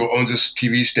guy who owns this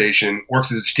TV station,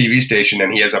 works at this TV station,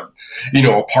 and he has a,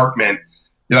 apartment.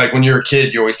 Like, when you're a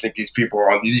kid, you always think these people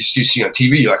are you see on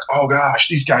TV, you're like, oh gosh,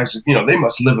 these guys, they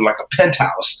must live in like a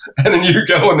penthouse. And then you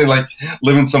go and they like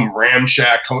live in some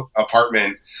ramshack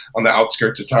apartment on the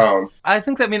outskirts of town. I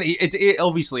think that, it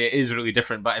obviously it is really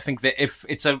different, but I think that if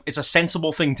it's a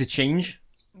sensible thing to change.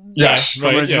 Yes,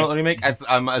 from original remake. I've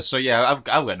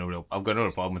got no real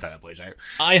problem with how that plays out.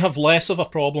 I have less of a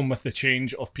problem with the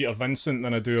change of Peter Vincent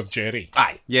than I do of Jerry.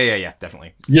 Aye, yeah,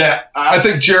 definitely. Yeah, I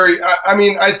think Jerry.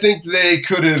 I think they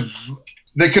could have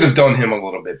they could have done him a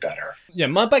little bit better. Yeah,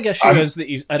 my big issue is that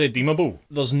he's irredeemable.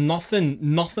 There's nothing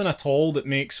at all that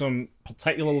makes him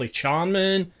particularly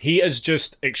charming. He is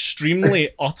just extremely,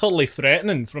 utterly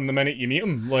threatening from the minute you meet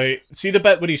him. Like, see the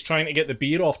bit where he's trying to get the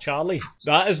beer off Charlie?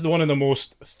 That is one of the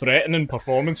most threatening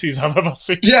performances I've ever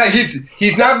seen. Yeah,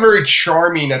 he's not very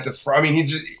charming at the front. I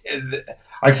mean,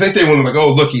 I think they went like,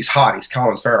 oh, look, he's hot. He's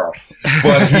Colin Farrell,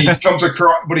 but he comes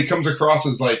across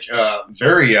as like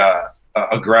very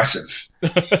aggressive.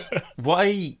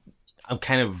 Why? I'm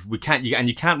kind of you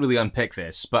can't really unpick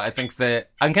this, but I think that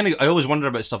I always wonder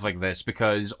about stuff like this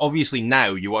because obviously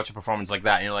now you watch a performance like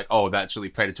that and you're like, oh, that's really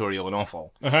predatorial and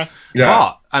awful. Uh-huh. Yeah.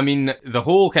 But I mean, the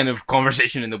whole kind of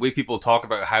conversation and the way people talk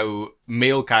about how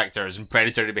male characters and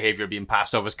predatory behavior being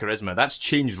passed off as charisma, that's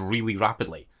changed really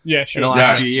rapidly. Yeah, In sure. the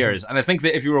last few years, and I think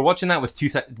that if you were watching that with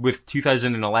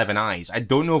 2011 eyes, I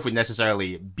don't know if we'd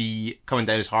necessarily be coming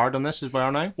down as hard on this as we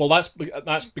are now. Well,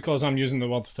 that's because I'm using the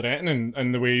word threatening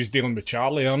and the way he's dealing with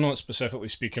Charlie. I'm not specifically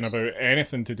speaking about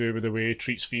anything to do with the way he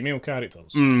treats female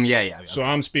characters. Yeah. So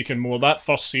I'm speaking more, that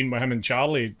first scene with him and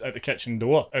Charlie at the kitchen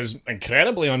door is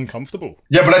incredibly uncomfortable.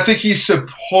 Yeah, but I think he's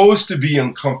supposed to be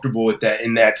uncomfortable with that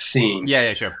in that scene.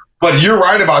 Yeah, sure. But you're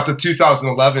right about the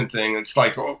 2011 thing. It's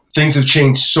like things have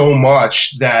changed so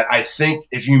much that I think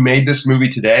if you made this movie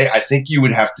today, I think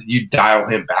you'd dial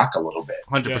him back a little bit.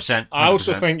 100%. I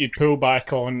also think you'd pull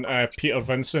back on Peter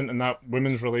Vincent and that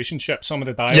women's relationship. Some of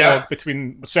the dialogue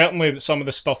between, certainly some of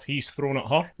the stuff he's thrown at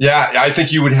her. Yeah, I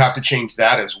think you would have to change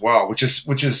that as well, which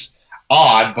is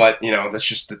odd, but that's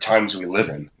just the times we live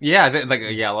in. Yeah,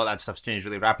 a lot of that stuff's changed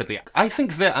really rapidly. I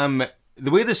think that the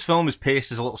way this film is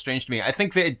paced is a little strange to me. I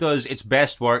think that it does its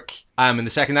best work in the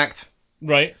second act.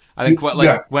 Right. I think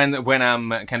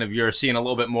when kind of you're seeing a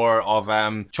little bit more of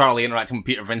Charlie interacting with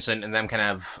Peter Vincent and them kind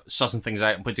of sussing things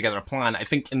out and putting together a plan. I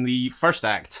think in the first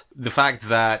act, the fact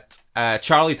that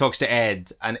Charlie talks to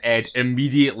Ed and Ed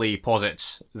immediately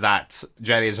posits that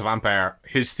Jerry is a vampire,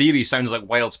 his theory sounds like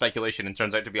wild speculation and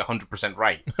turns out to be 100%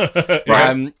 right.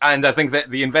 Right. And I think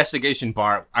that the investigation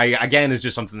part, again, is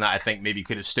just something that I think maybe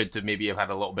could have stood to maybe have had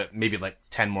a little bit, maybe like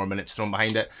 10 more minutes thrown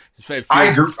behind it. I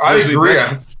agree.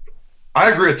 I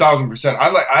agree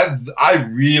 1,000%. I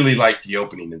really like the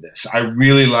opening of this. I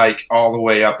really like all the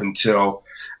way up until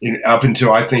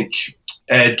I think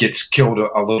Ed gets killed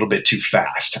a little bit too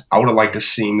fast. I would have liked to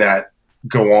seen that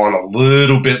go on a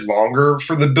little bit longer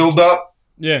for the build up.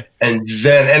 Yeah. And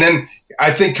then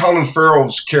I think Colin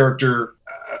Farrell's character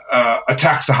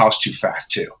attacks the house too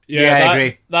fast too. Yeah, I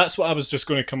agree. That's what I was just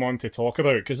going to come on to talk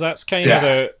about, because that's kind of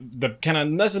the kind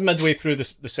of, this is midway through the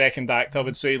second act, I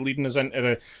would say, leading us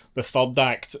into the third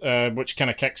act, which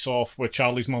kind of kicks off with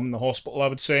Charlie's mum in the hospital, I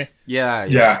would say.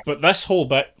 Yeah. But this whole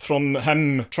bit from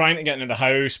him trying to get into the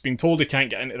house, being told he can't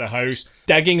get into the house,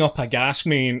 digging up a gas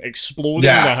main, exploding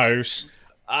the house,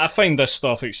 I find this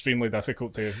stuff extremely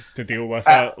difficult to deal with.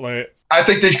 I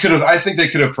think they could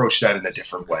have approached that in a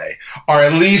different way, or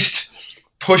at least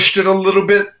pushed it a little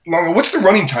bit longer. What's the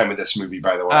running time of this movie,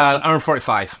 by the way? Hour and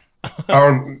 45.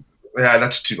 Yeah,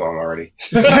 that's too long already.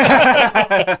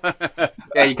 Yeah,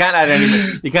 you can't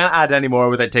add any more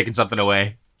without taking something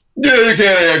away. Yeah, you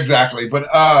can. Yeah, exactly. But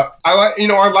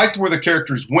I liked where the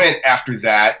characters went after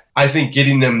that. I think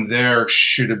getting them there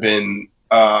should have been.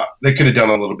 They could have done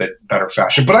a little bit better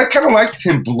fashion. But I kind of liked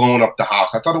him blowing up the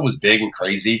house. I thought it was big and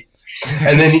crazy.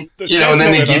 And then they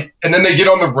get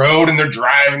on the road and they're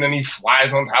driving, and he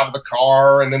flies on top of the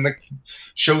car, and then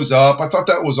shows up. I thought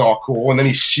that was all cool. And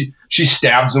then she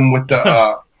stabs him with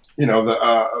the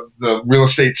the real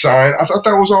estate sign. I thought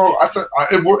that was all.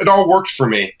 It all worked for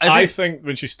me. I think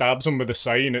when she stabs him with the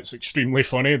sign, it's extremely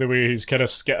funny the way he's kind of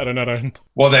skittering around.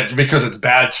 Well, that's because it's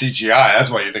bad CGI.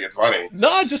 That's why you think it's funny. No,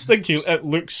 I just think it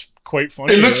looks quite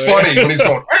funny. It looks funny when he's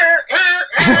going.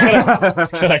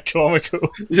 It's kind of comical.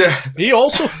 Yeah. He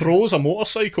also throws a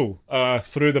motorcycle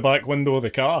through the back window of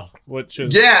the car, which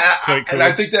is quite cool. And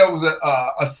I think that was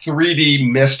a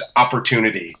 3D missed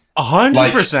opportunity.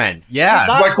 100%. Yeah.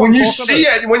 Like when you see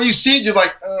it, you're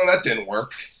like, oh, that didn't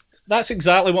work. That's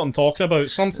exactly what I'm talking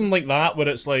about. Something like that, where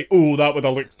it's like, oh, that would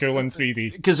have looked cool in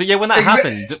 3D. Because when that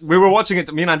happened, we were watching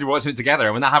it. Me and Andy were watching it together,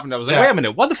 and when that happened, I was like, wait a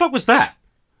minute, what the fuck was that?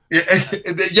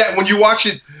 Yeah, when you watch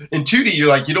it in 2D, you're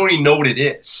like, you don't even know what it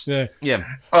is. Yeah.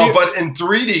 But in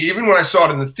 3D, even when I saw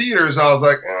it in the theaters, I was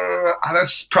like,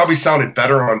 that's probably sounded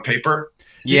better on paper.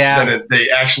 Yeah. Than they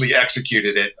actually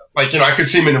executed it. Like, I could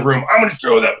see him in the room. I'm going to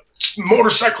throw the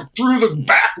motorcycle through the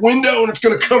back window, and it's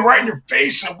going to come right in your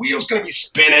face, and the wheel's going to be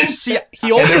spinning. See,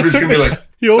 he also took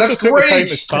the time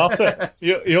to start it.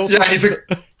 He also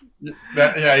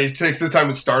He takes the time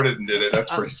and started and did it.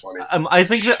 That's pretty funny. I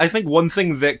think one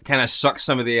thing that kind of sucks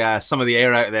some of the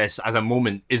air out of this as a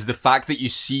moment is the fact that you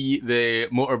see the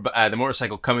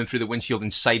motorcycle coming through the windshield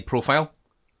in side profile.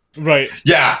 Right.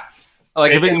 Yeah.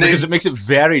 Because it makes it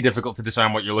very difficult to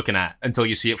discern what you're looking at until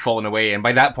you see it falling away, and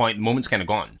by that point, the moment's kind of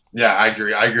gone. Yeah, I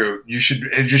agree.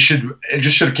 It just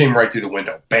should have came right through the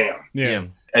window. Bam. Yeah.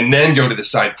 And then go to the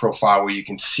side profile where you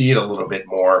can see it a little bit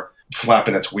more,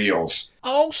 flapping its wheels. I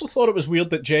also thought it was weird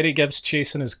that Jerry gives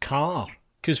chase in his car,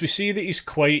 because we see that he's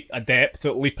quite adept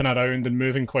at leaping around and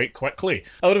moving quite quickly.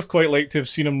 I would have quite liked to have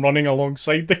seen him running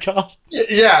alongside the car.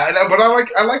 Yeah, but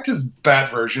I liked his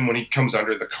bat version when he comes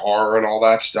under the car and all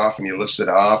that stuff, and he lifts it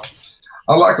up.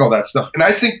 I like all that stuff, and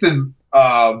I think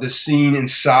the scene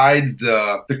inside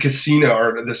the casino,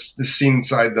 or the scene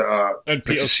inside the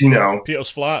casino, Peter's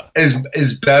flat,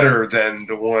 is better than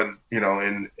the one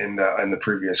in the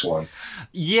previous one.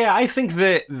 Yeah, I think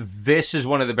that this is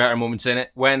one of the better moments in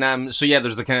it. When there's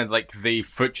the kind of like the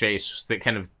foot chase that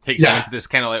kind of takes you into this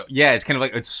kind of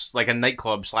it's like a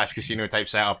nightclub / casino type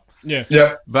setup.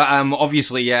 Yeah. But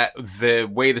obviously, the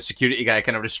way the security guy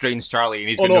kind of restrains Charlie, and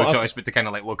he's got no choice but to kind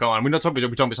of like look on. We're talking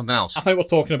about something else. I think we're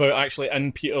talking about actually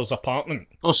in Peter's apartment.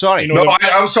 Oh, sorry.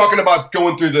 I was talking about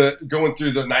going through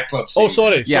the nightclub scene. Oh,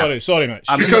 sorry, Mitch.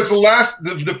 Because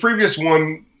the previous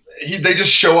one, they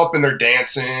just show up and they're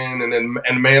dancing, and then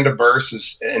Amanda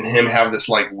Burse and him have this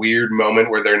like weird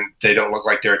moment where they don't look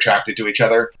like they're attracted to each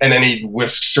other, and then he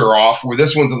whisks her off. Where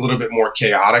this one's a little bit more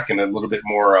chaotic and a little bit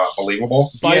more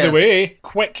believable. By the way,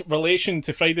 quick relation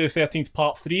to Friday the 13th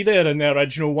Part 3 there in the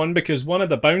original one, because one of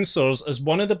the bouncers is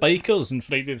one of the bikers in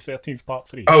Friday the 13th Part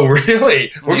 3. Oh,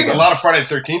 really? We're getting a lot of Friday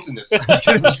the 13th in this. This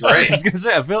is great. I was gonna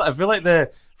say, I feel like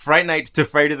the Fright Night to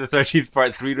Friday the 13th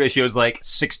Part 3 ratio is like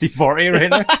 60-40 right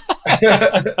now.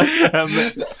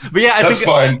 But yeah, That's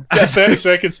fine. Yeah,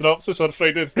 30-second synopsis on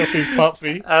Friday the 13th Part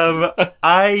 3.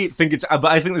 I think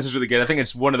this is really good. I think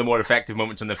it's one of the more effective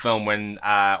moments in the film when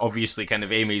obviously kind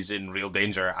of Amy's in real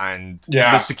danger, and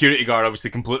the security guard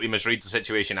obviously completely misreads the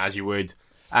situation, as you would.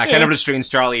 Kind of restrains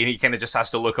Charlie, and he kind of just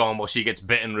has to look on while she gets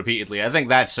bitten repeatedly. I think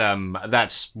that's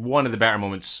one of the better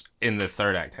moments in the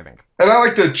third act, I think. And I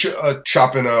like the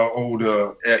chopping old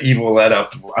Evil Ed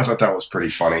up. I thought that was pretty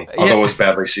funny, although it was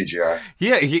badly CGI.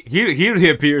 Yeah, here he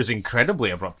appears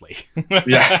incredibly abruptly.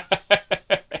 Yeah.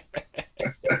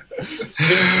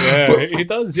 Yeah, he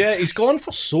does. Yeah, he's gone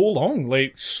for so long,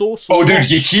 like so. Oh, dude, long.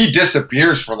 he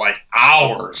disappears for like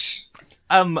hours.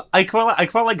 I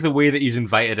quite like the way that he's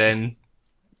invited in,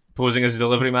 posing as a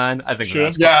delivery man. I think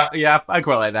that's cool. Yeah, I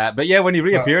quite like that. But yeah, when he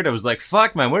reappeared, I was like,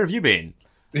 "Fuck, man, where have you been?"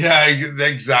 Yeah,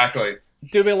 exactly.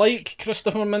 Do we like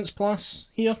Christopher Mintz-Plasse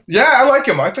here? Yeah, I like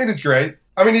him. I think he's great.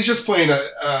 I mean, he's just playing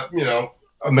a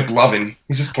McLovin.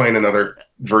 He's just playing another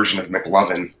version of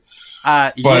McLovin.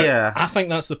 Yeah, I think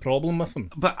that's the problem with him.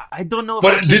 But I don't know.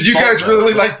 But did you guys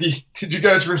really like the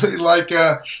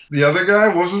other guy?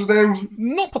 What was his name?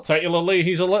 Not particularly.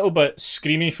 He's a little bit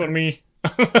screamy for me.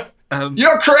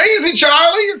 You're crazy,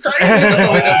 Charlie. You're crazy. That's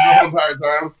all he does the entire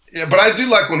time. Yeah, but I do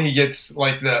like when he gets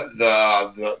like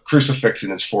the crucifix in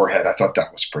his forehead. I thought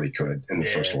that was pretty good in the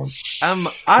first one.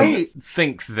 I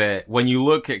think that when you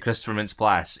look at Christopher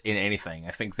Mintz-Plasse in anything,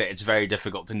 I think that it's very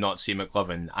difficult to not see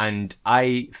McLovin, and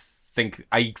I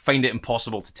find it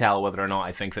impossible to tell whether or not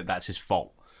I think that that's his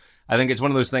fault. I think it's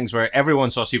one of those things where everyone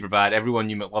saw Superbad, everyone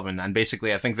knew McLovin, and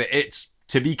basically I think that it's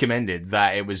to be commended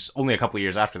that it was only a couple of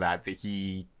years after that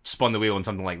he spun the wheel on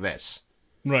something like this.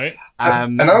 Right.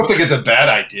 And I don't think it's a bad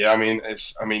idea. I mean,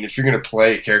 if you're going to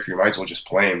play a character, you might as well just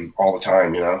play him all the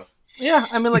time, you know? Yeah,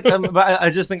 I mean, like, but I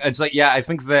just think it's like, yeah, I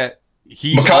think that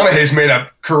McConaughey's made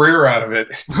a career out of it.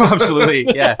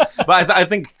 Absolutely, yeah. But I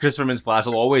think Christopher Mintz-Plasse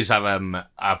will always have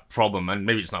a problem, and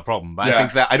maybe it's not a problem, but I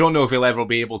think that I don't know if he'll ever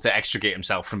be able to extricate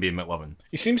himself from being McLovin.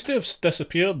 He seems to have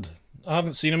disappeared. I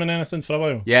haven't seen him in anything for a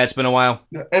while. Yeah, it's been a while.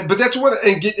 But that's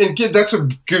that's a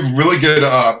really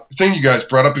good thing you guys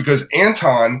brought up, because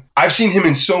Anton, I've seen him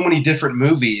in so many different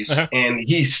movies, and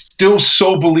he's still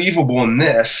so believable in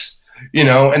this, you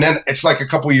know. And then it's like a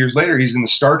couple years later, he's in the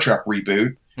Star Trek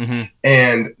reboot,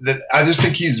 and I just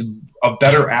think he's a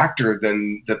better actor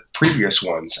than the previous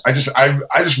ones. I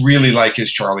just really like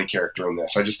his Charlie character in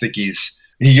this. I just think he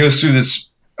goes through this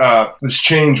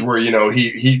change where, you know,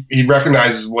 he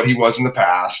recognizes what he was in the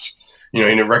past. You know,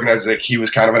 he recognizes that he was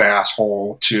kind of an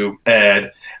asshole to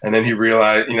Ed, and then he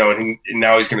realized, you know, and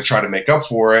now he's going to try to make up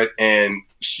for it and,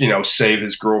 you know, save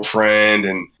his girlfriend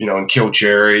and, you know, and kill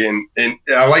Jerry. And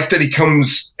I like that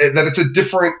that it's a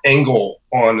different angle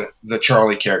on the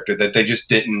Charlie character, that they just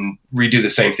didn't redo the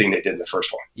same thing they did in the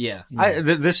first one. Yeah.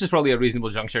 This is probably a reasonable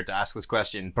juncture to ask this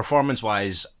question.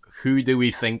 Performance-wise, who do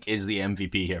we think is the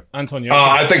MVP here? Anton Yelchin.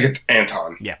 I think it's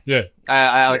Anton. Yeah. Yeah.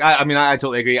 I mean, I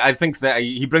totally agree. I think that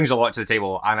he brings a lot to the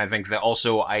table, and I think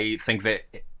that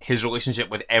his relationship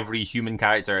with every human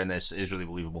character in this is really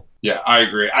believable. Yeah, I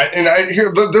agree.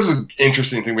 This is an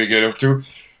interesting thing we get into.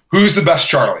 Who's the best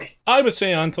Charlie? I would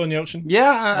say Anton Yelchin.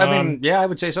 Yeah, I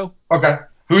would say so. Okay.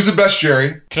 Who's the best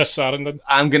Jerry? Chris Sarandon.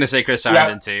 I'm going to say Chris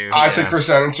Sarandon too. I say Chris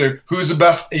Sarandon too. Who's the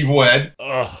best Evil Ed?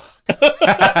 I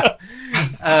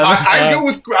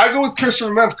go with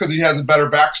Christopher Mintz because he has a better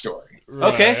backstory.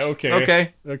 Right,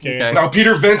 Okay. Now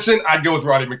Peter Vincent, I'd go with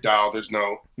Roddy McDowall.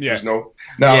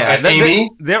 Amy.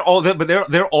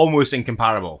 They're almost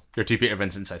incomparable. Your two Peter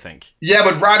Vincents, I think. Yeah,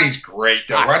 but Roddy's great.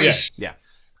 Though. Roddy's yeah.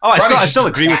 Oh, I still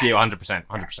agree with you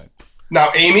 100%.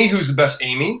 Now Amy, who's the best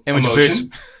Amy? Imogen Poots.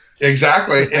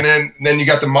 Exactly, and then you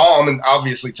got the mom, and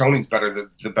obviously Tony's better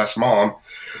than the best mom.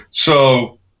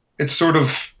 So it's sort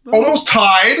of almost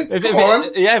tied.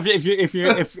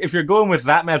 If you're going with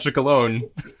that metric alone,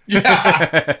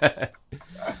 yeah.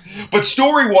 But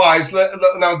story-wise,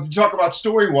 now you talk about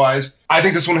story-wise, I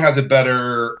think this one has a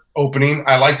better opening.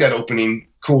 I like that opening.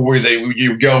 Cool, where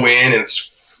you go in and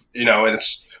it's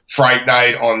Fright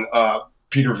Night on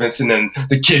Peter Vincent, and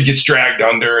the kid gets dragged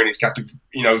under, and he's got the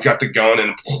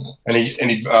gun, and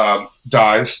he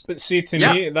dies. But see, to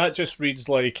me, that just reads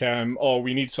like,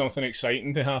 we need something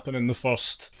exciting to happen in the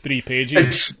first 3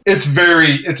 pages. It's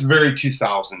very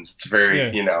 2000s. It's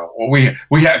very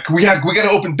we got to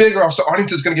open big, or else the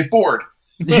audience is going to get bored.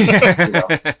 Where the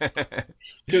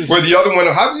other one,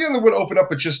 how does the other one open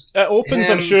up? It opens,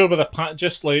 I'm sure, with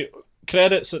just like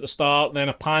credits at the start, then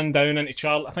a pan down into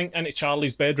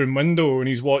Charlie's bedroom window, and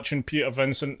he's watching Peter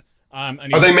Vincent. Are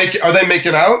they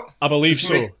making out? I believe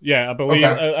so. Yeah, I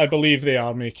believe they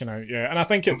are making out. Yeah, and I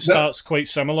think it starts quite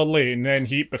similarly, and then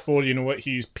before you know it,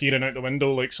 he's peering out the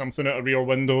window like something out a rear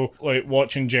window, like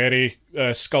watching Jerry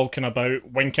skulking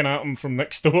about, winking at him from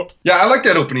next door. Yeah, I like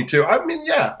that opening too.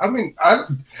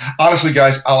 Honestly,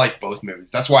 guys, I like both movies.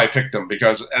 That's why I picked them,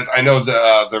 because I know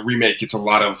the remake gets a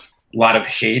lot of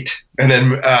hate, and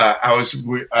then I was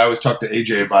talking to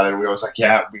AJ about it, and we was like,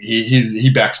 yeah, he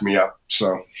backs me up.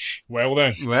 So well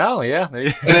then, yeah.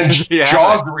 And then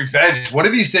Jaws the Revenge. What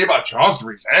did he say about Jaws the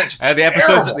Revenge? The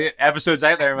episode's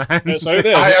out there, man. It's out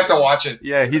there. I have to watch it.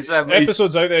 Yeah,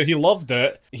 episode's out there. He loved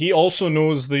it. He also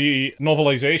knows the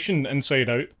novelization inside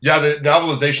out. Yeah, the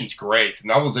novelization's great. The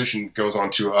novelization goes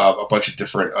on to a bunch of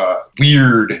different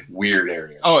weird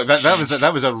areas. Oh,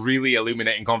 that was a really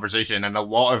illuminating conversation, and a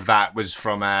lot of that was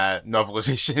from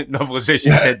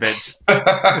novelization tidbits.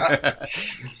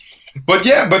 But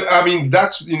I mean,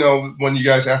 that's, when you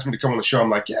guys asked me to come on the show, I'm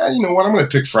like, yeah, you know what, I'm going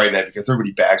to pick Friday Night because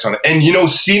everybody bags on it. And,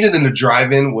 seeing it in the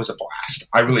drive-in was a blast.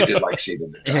 I really did like seeing it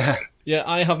in the drive-in. Yeah,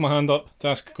 I have my hand up to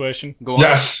ask a question. Go on.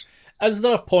 Yes. Is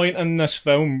there a point in this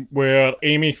film where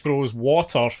Amy throws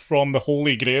water from the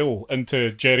Holy Grail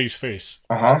into Jerry's face?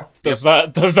 Uh-huh. Does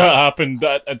that happen?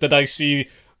 Did I see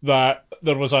that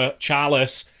there was a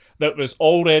chalice that was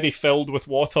already filled with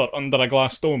water under a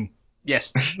glass dome?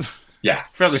 Yes. Yeah.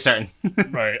 Fairly certain.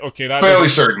 Right, okay. Fairly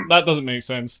certain. That doesn't make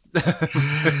sense.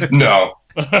 No.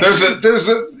 There's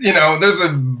a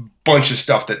bunch of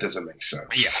stuff that doesn't make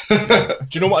sense. Yeah. Do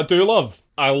you know what I do love?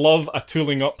 I love a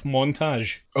tooling up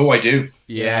montage. Oh, I do.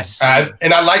 Yes. And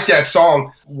I like that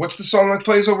song. What's the song that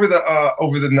plays over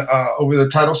the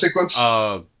title sequence?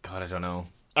 Oh God, I don't know.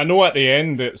 I know at the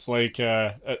end it's like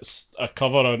it's a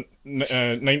cover of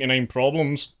 99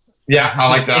 Problems. Yeah, I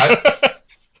like that.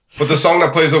 But the song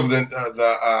that plays over the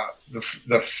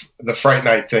Fright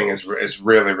Night thing is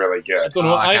really, really good. I don't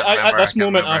know. At this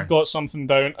moment, I've got something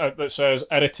down that says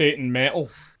irritating metal.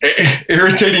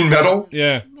 Irritating metal?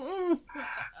 Yeah.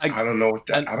 I don't know what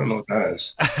that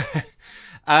is.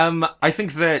 I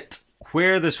think that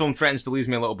where this film threatens to lose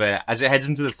me a little bit, as it heads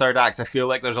into the third act, I feel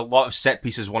like there's a lot of set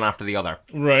pieces one after the other.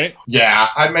 Right. Yeah.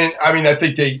 I mean, I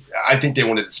think they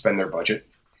wanted to spend their budget.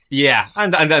 Yeah,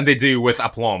 and they do with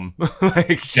aplomb.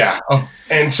 Yeah,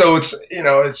 and so it's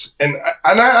and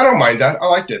I don't mind that. I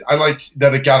liked it. I liked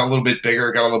that it got a little bit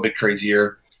bigger, got a little bit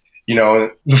crazier.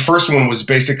 The first one was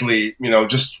basically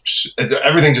just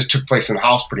everything just took place in the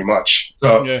house pretty much.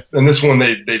 So in this one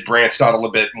they branched out a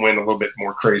little bit and went a little bit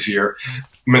more crazier. I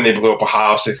mean, they blew up a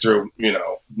house. They threw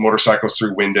motorcycles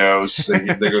through windows.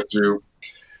 They go through.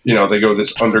 They go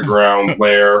this underground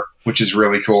lair, which is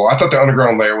really cool. I thought the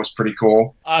underground lair was pretty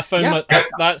cool. I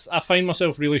find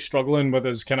myself really struggling with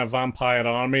his kind of vampire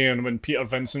army, and when Peter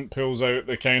Vincent pulls out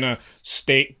the kind of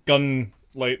stake gun,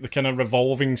 like the kind of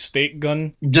revolving stake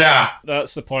gun. Yeah,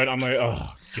 that's the point. I'm like,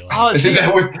 oh God. Is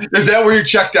that where you're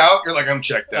checked out? You're like, I'm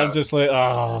checked out. I'm just like,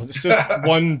 it's just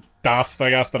one daft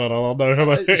thing after another now.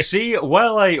 Like. See,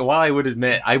 while I would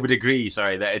admit, I would agree,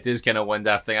 sorry, that it is kind of one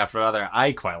daft thing after another,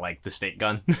 I quite like the steak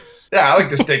gun. Yeah, I like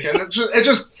the steak gun.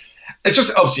 It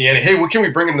just ups the ante. Hey, what can we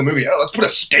bring in the movie? Oh, let's put a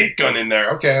steak gun in there.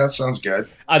 Okay, that sounds good.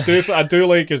 I do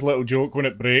like his little joke when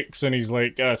it breaks and he's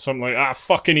like something like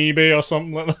fucking eBay or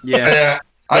something like that. Yeah.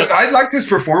 I liked his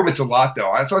performance a lot,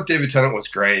 though. I thought David Tennant was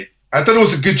great. I thought it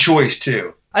was a good choice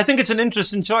too. I think it's an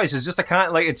interesting choice. It's just a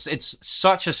kind like it's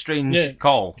such a strange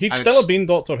call. He'd still have been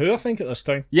Doctor Who, I think, at this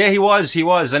time. Yeah, he was,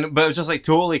 but it was just like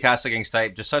totally casting against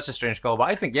type. Just such a strange call. But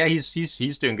I think he's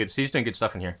doing good. He's doing good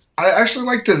stuff in here. I actually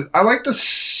like the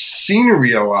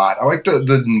scenery a lot. I like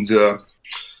the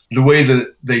way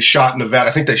that they shot Nevada.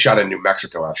 I think they shot in New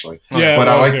Mexico actually. Yeah, but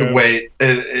I like the way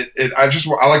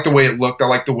I like the way it looked. I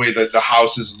like the way that the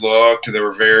houses looked. They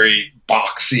were very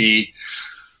boxy,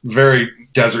 very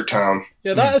desert town.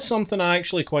 Yeah, that is something I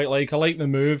actually quite like. I like the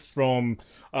move from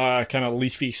kind of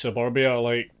leafy suburbia,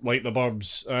 like the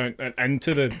burbs,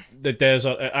 into the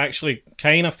desert. It actually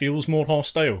kind of feels more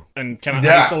hostile and kind of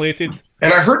isolated.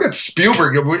 And I heard that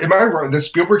Spielberg, am I wrong, that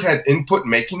Spielberg had input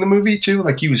making the movie too?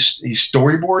 Like he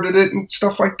storyboarded it and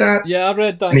stuff like that? Yeah, I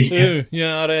read that too.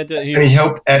 Yeah, I read it. He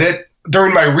helped edit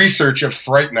during my research of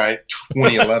Fright Night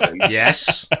 2011.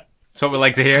 Yes. That's what we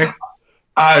like to hear.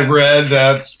 I read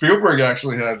that Spielberg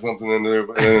actually had something in there.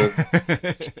 But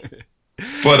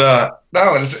no,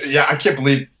 I can't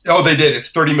believe. Oh, they did.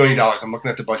 It's $30 million. I'm looking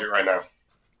at the budget right now.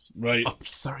 Right. Oh,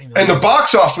 $30 million. And the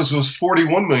box office was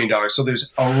 $41 million. So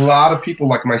there's a lot of people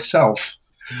like myself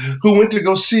who went to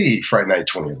go see Fright Night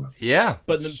 2011. Yeah,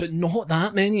 but not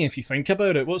that many if you think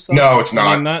about it. What's that? No, it's not.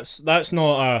 I mean, that's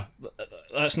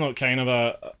not kind of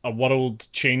a world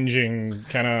changing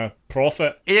kind of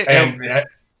profit. You got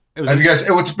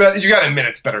to admit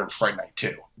it's better than Fright Night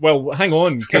 2. Well, hang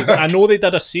on, because I know they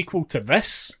did a sequel to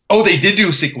this. Oh, they did do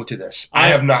a sequel to this. I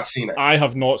have not seen it. I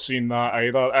have not seen that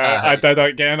either. I did,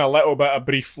 again, a little bit of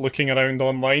brief looking around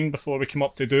online before we came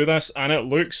up to do this, and it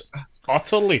looks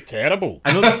utterly terrible.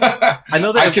 I know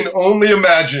that I can only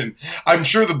imagine. I'm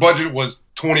sure the budget was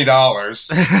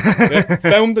 $20.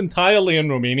 Filmed entirely in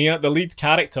Romania. The lead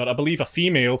character, I believe a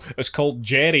female, is called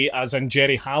Jerry, as in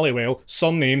Jerry Halliwell,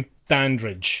 surname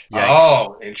Dandridge. Yikes.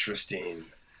 Oh, interesting.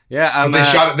 Yeah,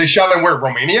 they shot in where?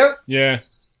 Romania? Yeah.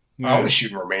 I want to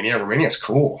shoot in Romania. Romania's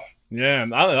cool. Yeah,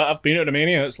 I've been to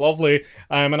Romania. It's lovely,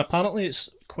 and apparently it's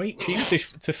quite cheap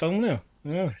to film there.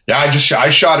 Yeah. Yeah, I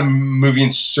shot a movie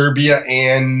in Serbia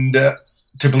and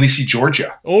Tbilisi,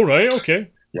 Georgia. Oh right, okay.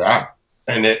 Yeah,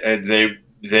 and it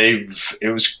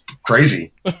was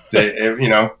crazy.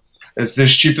 It's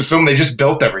this cheap to film. They just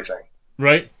built everything.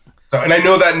 Right. So, and I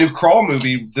know that new Crawl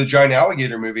movie, the giant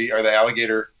alligator movie, or the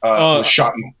alligator, was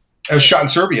shot in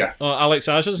Serbia. Alex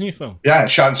Asher's new film. Yeah,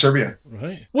 it's shot in Serbia.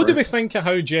 Right. What do we think of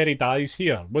how Jerry dies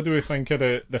here? What do we think of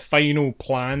the final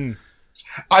plan?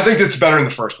 I think it's better than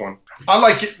the first one. I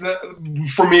like it.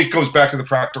 For me, it goes back to the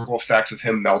practical effects of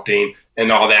him melting and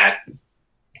all that.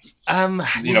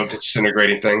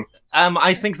 Disintegrating thing.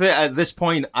 I think that at this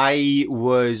point I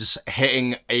was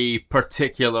hitting a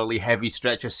particularly heavy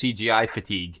stretch of CGI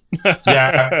fatigue.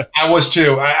 Yeah, I was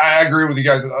too. I agree with you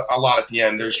guys a lot at the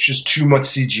end. There's just too much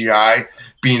CGI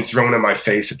being thrown in my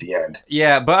face at the end.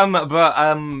 Yeah, but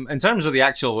in terms of the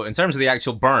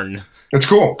actual burn, it's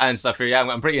cool and stuff here. Yeah,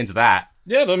 I'm pretty into that.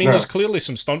 Yeah, I mean, there's clearly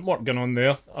some stunt work going on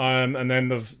there, and then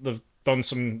they've done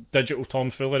some digital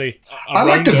tomfoolery. I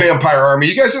like the Vampire Army.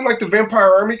 You guys didn't like the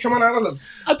Vampire Army coming out of the...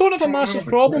 I don't have a massive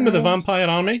problem with the Vampire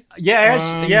Army.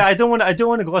 Yeah, I don't want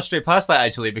to gloss straight past that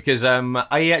actually, because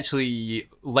I actually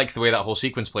like the way that whole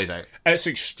sequence plays out. It's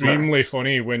extremely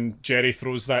funny when Jerry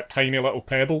throws that tiny little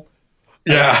pebble.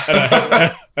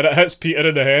 Yeah. And it hits Peter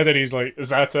in the head, and he's like, "Is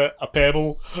that it? A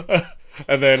pebble?"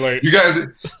 And then like, you guys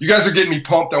are getting me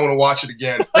pumped. I want to watch it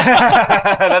again.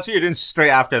 That's what you're doing straight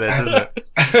after this, isn't it?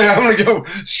 I'm gonna go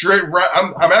straight.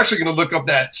 I'm actually gonna look up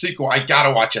that sequel. I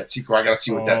gotta watch that sequel. I gotta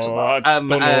see what that's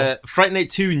about. Fright Night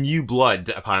 2: New Blood.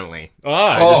 Apparently.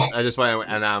 I just went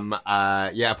and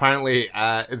apparently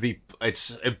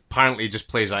it apparently just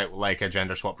plays out like a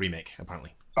gender swap remake.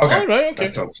 Apparently. Okay. Oh, right.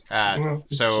 Okay.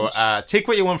 So take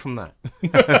what you want from that.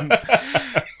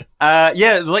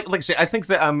 Like I say, I think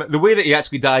that the way that he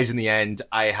actually dies in the end,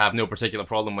 I have no particular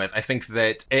problem with. I think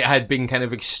that it had been kind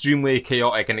of extremely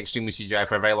chaotic and extremely CGI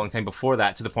for a very long time before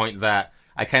that, to the point that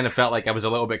I kind of felt like I was a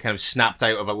little bit kind of snapped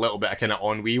out of a little bit of kind of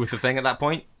ennui with the thing at that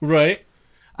point. Right.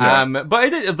 Yeah.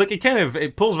 But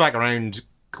it pulls back around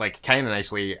like kind of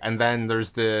nicely, and then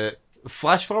there's the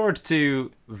flash forward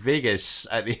to Vegas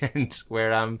at the end,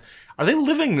 where are they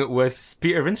living with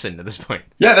Peter Vincent at this point?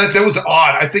 Yeah, that was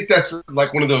odd. I think that's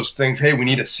like one of those things. Hey, we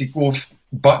need a sequel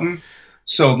button.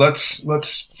 So let's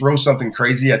throw something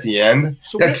crazy at the end.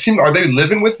 So are they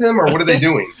living with him or what are they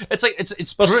doing? It's like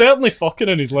it's they're certainly fucking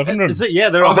in his living room. Is it? Yeah,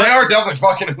 they are definitely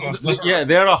fucking in his living room. Yeah,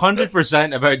 they're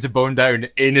 100% about to bone down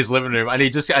in his living room, and he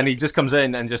just comes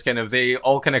in and just kind of they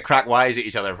all kind of crack wise at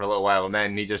each other for a little while, and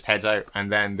then he just heads out,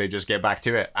 and then they just get back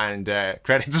to it, and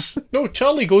credits. No,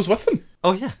 Charlie goes with them.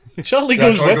 Oh yeah, Charlie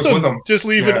goes with them. Just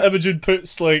leaving Imogen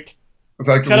puts like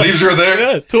leaves her there.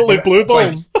 Yeah, totally blue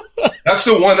balls. That's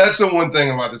the one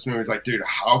thing about this movie. It's like, dude,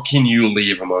 how can you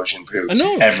leave Imogen Poots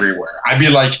everywhere? I'd be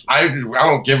like, I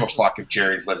don't give a fuck if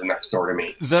Jerry's living next door to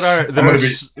me. There are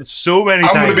so many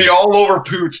times. I'm going to be all over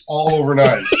Poots all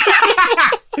overnight.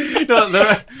 No,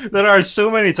 there are so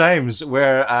many times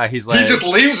where he's like... He just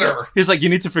leaves her. He's like, you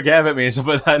need to forget about me and stuff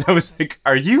like that. And I was like,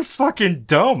 are you fucking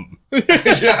dumb?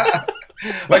 Yeah.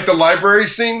 Like the library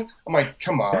scene. I'm like,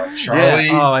 come on, Charlie.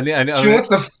 Yeah. Oh, I know.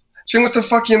 She wants to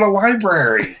fuck you in the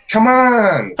library. Come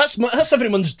on. That's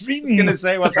everyone's dream. I'm gonna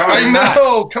say what's I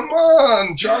know. Come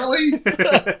on, Charlie.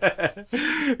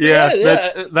 Yeah.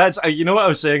 That's you know what I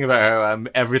was saying about how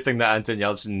everything that Anton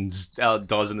Yelchin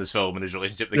does in this film and his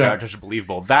relationship with the characters are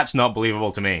believable. That's not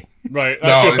believable to me. Right.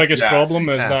 That's your biggest problem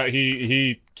is that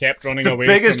he kept running away.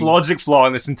 The biggest logic flaw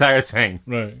in this entire thing.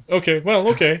 Right. Okay. Well.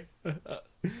 Okay.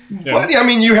 Yeah. Well, I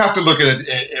mean, you have to look at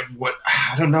it. What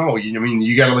I don't know. I mean,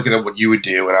 you got to look at what you would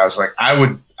do. And I was like, I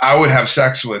would have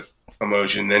sex with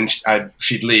Imogen, then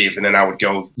she'd leave, and then I would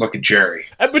go look at Jerry.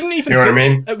 It wouldn't even. You know what I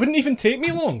mean? It wouldn't even take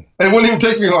me long. It wouldn't even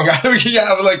take me long. I was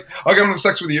like, okay, I'm gonna have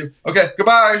sex with you. Okay,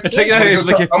 goodbye.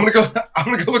 I'm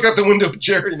gonna go look out the window at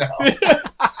Jerry now.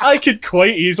 I could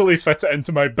quite easily fit it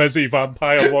into my busy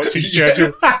vampire watching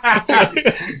schedule.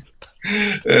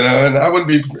 You know, and I wouldn't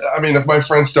be. I mean, if my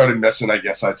friends started missing, I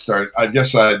guess I'd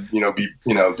be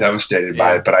devastated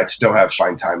by it. But I'd still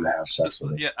find time to have sex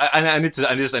with it. Yeah, I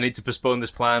need to postpone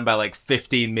this plan by like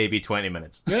 15, maybe 20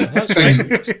 minutes. Yeah, that's fine.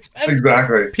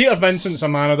 Exactly. Peter Vincent's a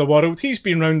man of the world. He's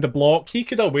been round the block. He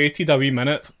could have waited a wee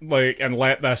minute, and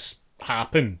let this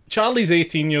happen. Charlie's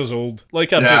 18 years old.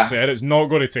 Like I've just said, it's not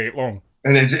going to take long.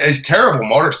 And it's terrible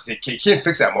motorcycle. You can't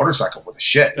fix that motorcycle with a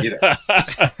shit either.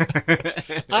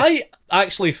 I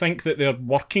actually think that they're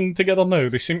working together now.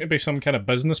 They seem to be some kind of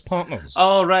business partners.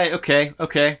 Oh, right.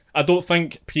 Okay. I don't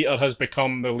think Peter has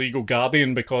become the legal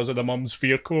guardian because of the mum's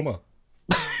fear coma.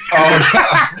 Oh,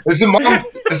 yeah. Is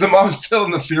the mom still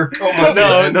in the fear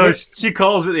coma? No, she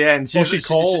calls at the end. She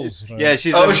calls. Yeah,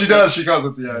 she does. She calls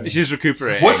at the end. She's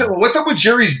recuperating. What's up with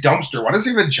Jerry's dumpster? Why does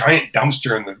he have a giant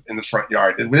dumpster in the front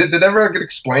yard? Did it ever get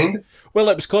explained? Well,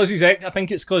 it was because I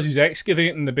think it's because he's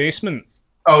excavating the basement.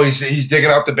 Oh, he's digging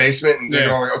out the basement and they're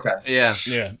going, okay.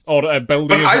 Yeah. Or a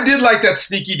building. But I did like that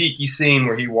sneaky deaky scene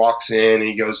where he walks in and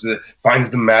he goes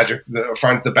finds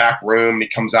the back room and he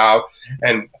comes out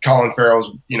and Colin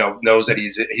Farrell's knows that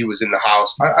he was in the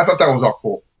house. I thought that was all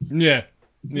cool. Yeah.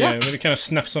 When he kind of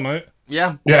sniffs him out.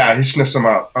 Yeah, he sniffs him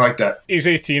out. I like that. He's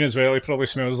 18 as well. He probably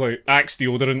smells like Axe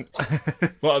deodorant.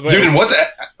 Dude,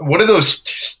 what are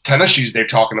those tennis shoes they're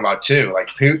talking about too? Like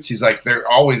Poots, he's like, they're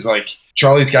always like,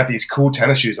 Charlie's got these cool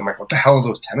tennis shoes. I'm like, what the hell are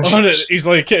those tennis shoes?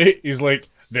 He's like,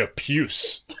 they're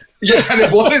puce. Yeah,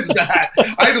 and what is that?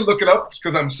 I had to look it up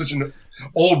because I'm such an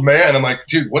old man. I'm like,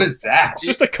 dude, what is that? It's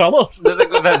just a color.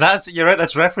 You're right.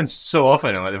 That's referenced so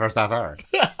often in like the first half hour.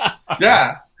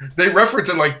 Yeah, they reference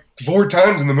it like 4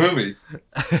 times in the movie.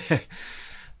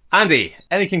 Andy,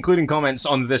 any concluding comments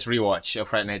on this rewatch of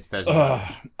Friday Night 2000?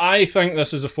 I think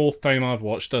this is the 4th time I've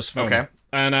watched this film. Okay.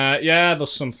 And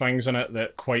there's some things in it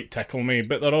that quite tickle me,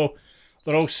 but they're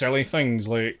all silly things,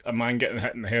 like a man getting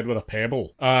hit in the head with a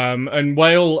pebble. And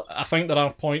while I think there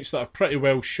are points that are pretty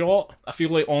well shot, I feel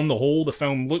like on the whole the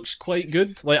film looks quite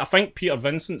good. Like I think Peter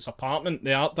Vincent's apartment,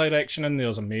 the art direction in there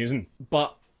is amazing,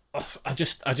 but I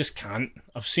just can't.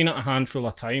 I've seen it a handful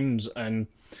of times, and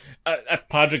if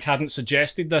Padraig hadn't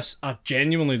suggested this, I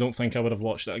genuinely don't think I would have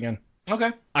watched it again.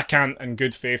 Okay. I can't in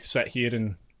good faith sit here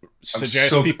and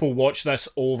suggest people watch this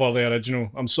over the original.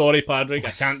 I'm sorry, Padraig,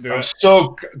 I can't do it. I'm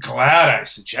so glad I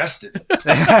suggested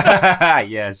it.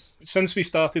 Yes. Since we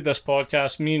started this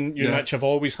podcast, me and you, Mitch, have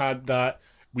always had that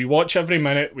we watch every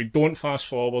minute, we don't fast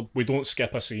forward, we don't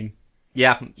skip a scene.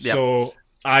 Yeah. So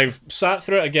I've sat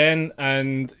through it again,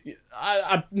 and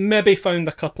I maybe found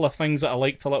a couple of things that I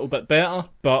liked a little bit better,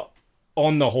 but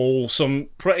on the whole, some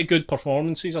pretty good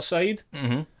performances aside,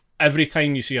 every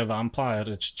time you see a vampire,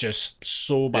 it's just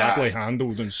so badly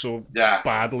handled and so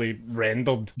badly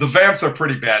rendered. The vamps are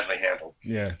pretty badly handled.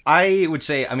 Yeah. I would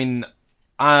say, I mean,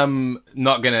 I'm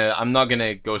not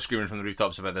gonna go screaming from the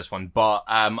rooftops about this one, but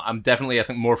I'm definitely, I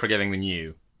think, more forgiving than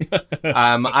you.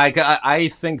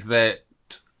 I think that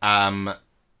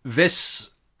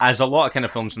this as a lot of kind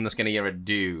of films from this kind of era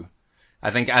do,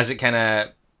 I think as it kind of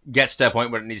gets to a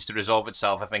point where it needs to resolve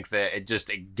itself, I think that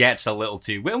it gets a little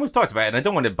too... Well, we've talked about it, and I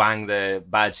don't want to bang the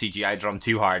bad CGI drum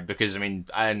too hard, because, I mean...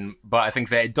 But I think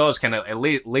that it does kind of...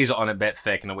 It lays it on a bit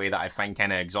thick in a way that I find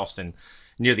kind of exhausting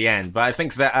near the end. But I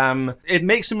think that it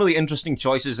makes some really interesting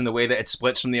choices in the way that it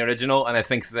splits from the original, and I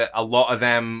think that a lot of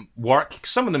them work.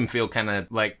 Some of them feel kind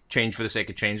of like change for the sake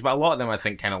of change, but a lot of them I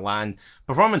think kind of land.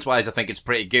 Performance-wise, I think it's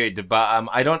pretty good, but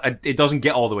it doesn't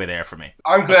get all the way there for me.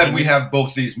 I'm glad we have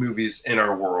both these movies in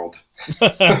our world.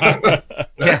 I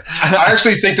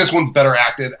actually think this one's better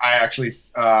acted. I actually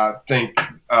think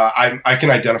I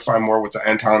can identify more with the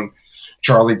Anton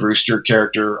Charlie Brewster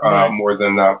character more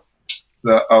than the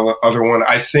other one.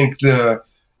 I think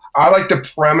I like the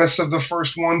premise of the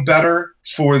first one better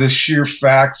for the sheer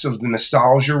facts of the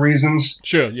nostalgia reasons.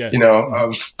 Sure, yeah.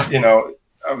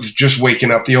 Of just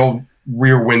waking up, the old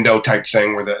Rear Window type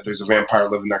thing where there's a vampire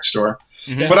living next door.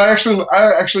 Mm-hmm. But I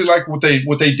actually like what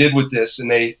they did with this, and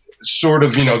they sort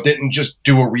of didn't just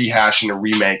do a rehash and a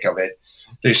remake of it.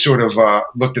 They sort of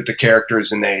looked at the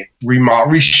characters and they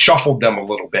reshuffled them a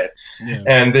little bit,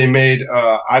 and they made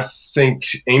I think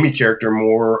Amy character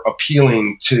more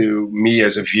appealing to me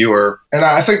as a viewer. And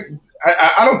I think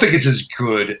I don't think it's as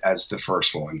good as the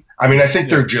first one. I mean, I think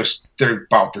they're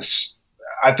about this.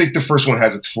 I think the first one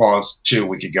has its flaws too.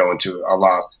 We could go into a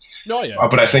lot. Oh yeah.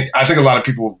 But I think a lot of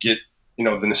people will get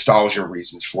the nostalgia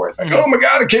reasons for it. Like, oh my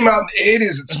God, it came out in the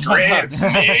 80s. It's great. It's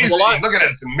amazing. Look at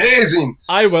it. It's amazing.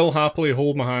 I will happily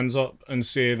hold my hands up and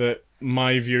say that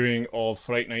my viewing of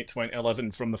Fright Night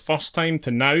 2011 from the first time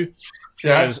to now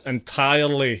is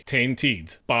entirely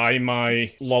tainted by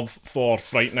my love for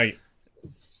Fright Night.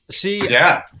 See,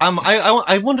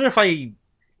 I wonder if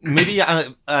maybe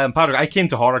I came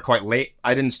to horror quite late.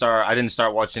 I didn't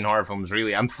start watching horror films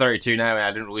really. I'm 32 now, and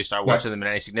I didn't really start watching them in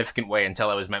any significant way until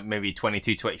I was maybe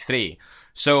 22, 23.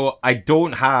 So I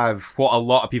don't have what a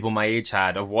lot of people my age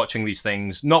had of watching these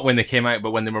things, not when they came out,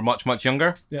 but when they were much, much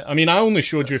younger. Yeah, I mean, I only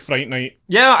showed you Fright Night.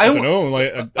 Yeah, I don't know,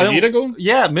 like a year ago.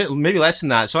 Yeah, maybe less than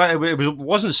that. So it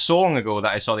wasn't so long ago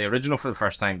that I saw the original for the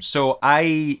first time. So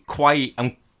I'm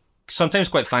sometimes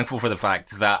quite thankful for the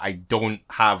fact that I don't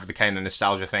have the kind of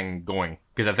nostalgia thing going,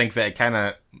 because I think that it kind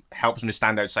of helps me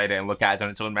stand outside it and look at it on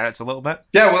its own merits a little bit.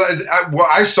 Yeah,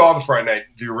 I saw the Friday Night,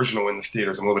 the original, in the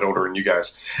theaters. I'm a little bit older than you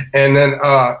guys, and then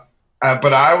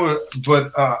but I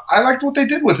liked what they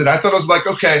did with it. I thought it was like,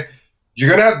 okay,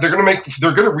 they're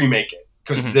gonna remake it,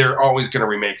 because they're always gonna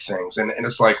remake things, and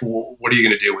it's like, well, what are you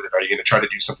gonna do with it? Are you gonna try to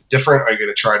do something different? Are you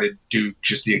gonna try to do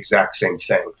just the exact same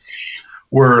thing?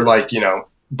 Where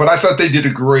but I thought they did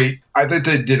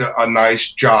a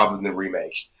nice job in the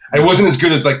remake. It wasn't as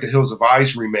good as like the Hills of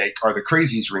Eyes remake or the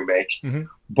Crazies remake,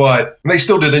 but they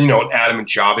still did an adamant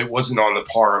job. It wasn't on the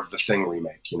par of the Thing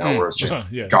remake, where it's just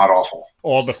god awful.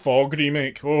 Or the Fog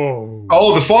remake.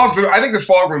 Oh, the Fog. I think the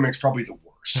Fog remake's probably the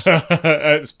worst.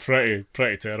 It's pretty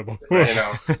terrible. Pretty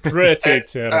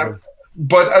terrible.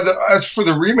 But as for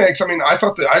the remakes, I mean, I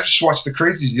thought that I just watched the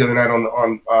Crazies the other night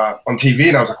on TV,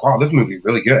 and I was like, wow, this movie is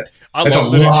really good. It's a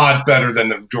lot better than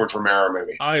the George Romero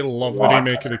movie. I love the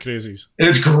remake of the Crazies.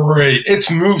 It's great. It's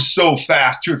moved so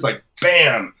fast too. It's like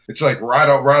bam. It's like right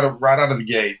out of the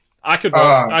gate. I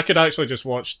could actually just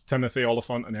watch Timothy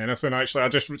Olyphant and anything. Actually, I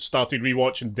just started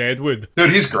rewatching Deadwood.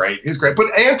 Dude, he's great.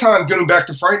 But Anton, going back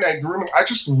to Fright Night, I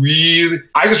just really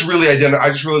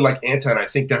like Anton. I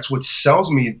think that's what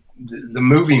sells me the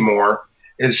movie more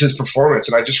is his performance,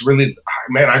 and I just really,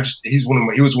 he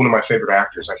was one of my favorite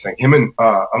actors. I think him and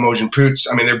Imogen Poots.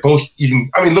 I mean, they're both even.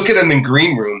 I mean, look at them in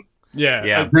Green Room.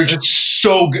 Yeah. They're just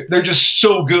so good. They're just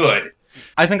so good.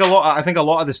 I think a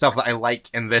lot of the stuff that I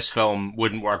like in this film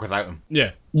wouldn't work without him.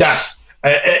 Yeah. Yes.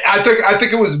 I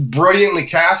think it was brilliantly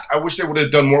cast. I wish they would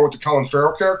have done more with the Colin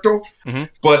Farrell character,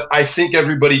 but I think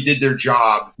everybody did their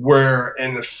job. Where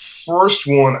in the first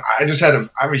one, I have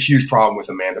a huge problem with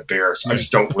Amanda Bears. I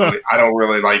just don't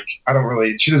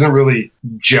really. She doesn't really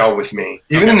gel with me.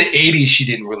 Even in the 80s, she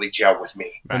didn't really gel with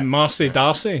me. And Marcy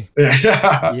Darcy.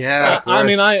 Yeah. I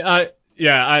mean,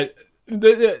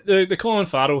 the Colin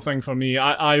Farrell thing for me,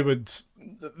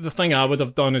 the thing I would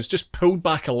have done is just pulled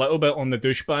back a little bit on the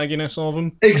douchebagginess of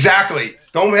him. Exactly.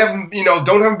 Don't have him be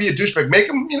a douchebag.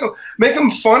 Make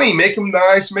him funny. Make him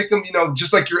nice. Make him,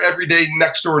 just like your everyday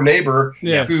next door neighbor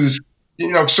who's,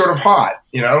 sort of hot,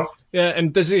 Yeah,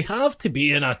 and does he have to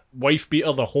be in a wife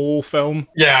beater the whole film?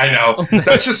 Yeah, I know.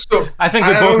 That's just so. I think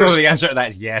we both know the answer to that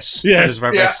is yes. Yes. For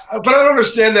this Yeah, purpose. but I don't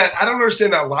understand that. I don't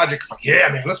understand that logic. It's like, yeah,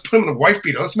 man, let's put him in a wife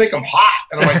beater. Let's make him hot.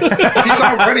 And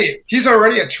I'm like, he's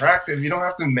already attractive. You don't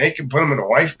have to make him put him in a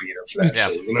wife beater for that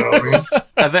scene. You know what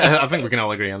I mean? I think we can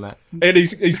all agree on that. And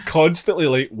he's constantly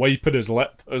like wiping his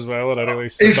lip as well in a really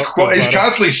He's seductive manner.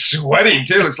 constantly sweating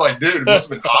too. It's like, dude, it must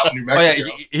have been hot in New Oh yeah,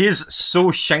 Mexico. he's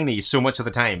so shiny so much of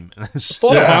the time.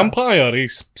 For a Yeah. vampire,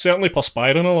 he's certainly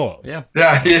perspiring a lot. Yeah,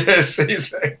 Yeah, he is.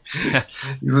 He's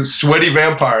a sweaty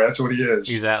vampire. That's what he is.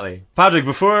 exactly. Patrick,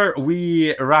 before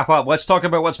we wrap up, let's talk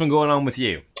about what's been going on with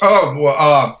you. Oh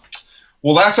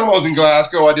well, last time I was in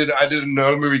Glasgow, I did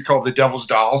another movie called The Devil's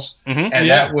Dolls, and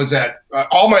Yeah. that was at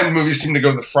all my movies seem to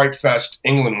go to the Fright Fest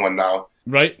England one now.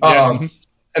 Right? Yeah.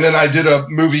 And then I did a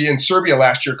movie in Serbia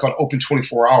last year called Open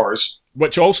 24 Hours,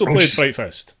 Which also played Fright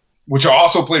Fest. which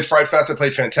also played Fright Fest. I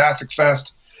played Fantastic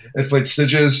Fest. It played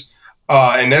Stitches.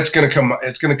 And that's gonna come.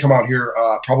 It's gonna come out here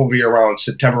probably around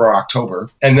September or October.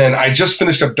 And then I just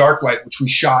finished up Darklight, which we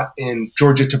shot in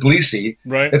Georgia, Tbilisi.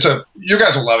 Right. You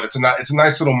guys will love it. It's a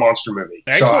nice little monster movie.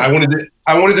 Excellent. So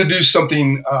I wanted to do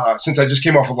something since I just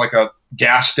came off of like a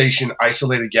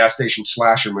isolated gas station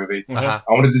slasher movie. Uh-huh.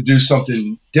 I wanted to do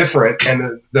something different,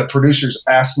 and the producers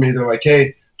asked me. They're like,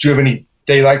 "Hey, do you have any?"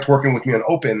 They liked working with me on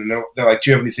Open, and they're like, "Do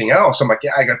you have anything else?" I'm like,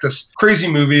 "Yeah, I got this crazy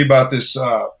movie about this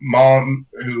mom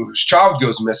whose child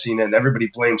goes missing, and everybody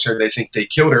blames her. They think they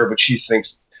killed her, but she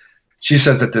says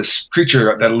that this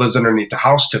creature that lives underneath the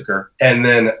house took her. And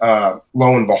then lo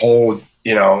and behold,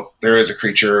 there is a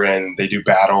creature, and they do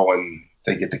battle, and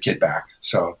they get the kid back.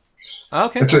 So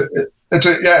Okay.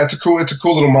 it's a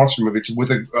cool little monster movie. It's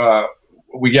with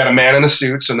we got a man in a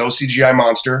suit, so no CGI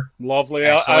monster. Lovely.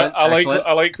 Excellent, excellent.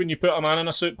 I like when you put a man in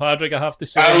a suit, Patrick, I have to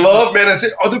say. I love man in a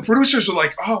suit. Oh, the producers are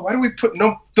like, "Oh, why do we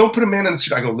don't put a man in a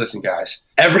suit?" I go, "Listen, guys,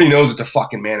 everybody knows it's a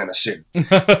fucking man in a suit.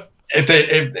 If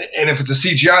it's a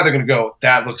CGI, they're gonna go,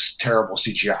 that looks terrible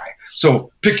CGI.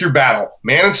 So pick your battle: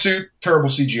 man in suit, terrible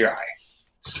CGI."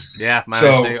 Yeah, man,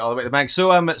 So- I say all the way to the bank.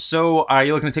 So are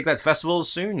you looking to take that to festivals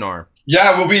soon, or?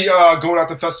 Yeah, we'll be going out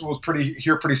to festivals pretty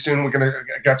soon. We're gonna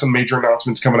got some major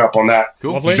announcements coming up on that.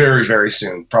 Cool. Lovely. Very, very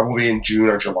soon, probably in June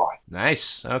or July.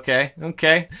 Nice. Okay.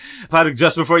 Patrick,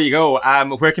 just before you go,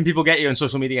 where can people get you on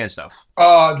social media and stuff?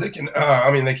 They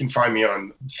can find me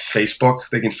on Facebook.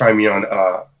 They can find me on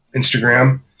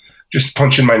Instagram. Just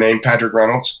punch in my name, Patrick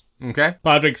Reynolds. Okay.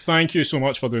 Patrick, thank you so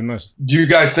much for doing this. You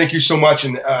guys, thank you so much,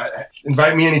 and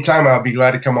invite me anytime. I'll be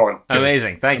glad to come on.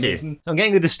 Amazing. Thank you. I'm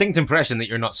getting the distinct impression that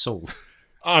you're not sold.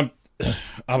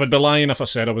 I would be lying if I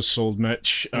said I was sold,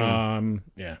 Mitch. Hmm.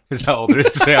 Yeah. Is that all there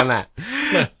is to say on that?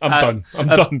 I'm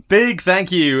done. Big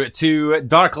thank you to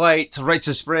Darklight, Rites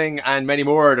of Spring, and many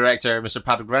more director, Mr.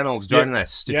 Patrick Reynolds, joining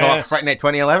us to talk Yes. Fright Night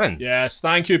 2011. Yes,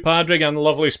 thank you, Patrick, and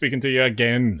lovely speaking to you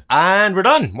again. And we're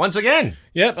done once again.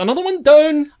 Yep, another one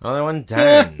down. Another one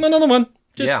Yeah, down. another one.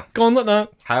 Just Yeah. gone like that.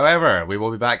 However, we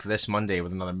will be back this Monday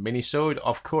with another mini-sode,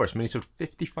 of course, mini-sode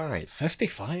 55.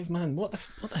 55, man. What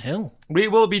the hell? We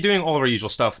will be doing all of our usual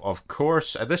stuff, of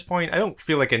course. At this point, I don't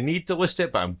feel like I need to list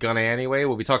it, but I'm gonna anyway.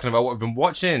 We'll be talking about what we've been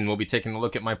watching. We'll be taking a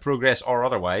look at my progress or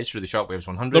otherwise through the Shockwaves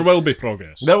 100. There will be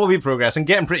progress. There will be progress. I'm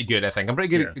getting pretty good, I think. I'm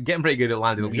getting pretty good at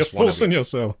landing at You're least one of forcing them.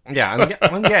 yourself. Yeah,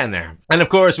 I'm getting there. And of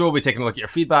course, we'll be taking a look at your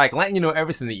feedback, letting you know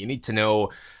everything that you need to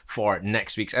know for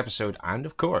next week's episode, and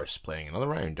of course, playing another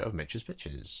round of Mitch's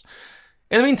Pitches.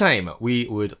 In the meantime, we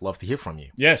would love to hear from you.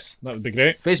 Yes, that would be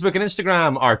great. Facebook and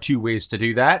Instagram are two ways to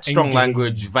do that. Strong Engage.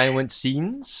 Language Violent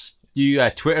Scenes.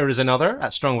 Twitter is another,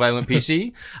 at Strong Violent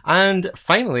PC. And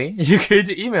finally, you could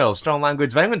email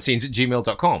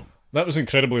stronglanguageviolentscenes@gmail.com. That was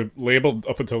incredibly labelled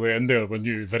up until the end there when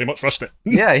you very much rushed it.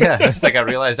 Yeah. It's like I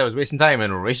realised I was wasting time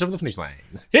and raced over the finish line.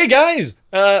 Hey guys,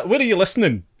 where are you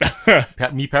listening?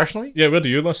 Me personally? Yeah, where do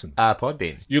you listen?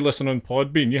 Podbean. You listen on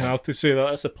Podbean. You have to say that.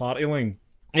 That's a party line.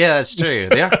 Yeah, that's true.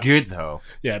 They are good, though.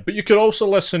 Yeah, but you could also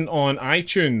listen on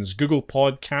iTunes, Google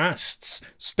Podcasts,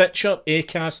 Stitcher,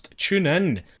 Acast,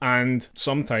 TuneIn, and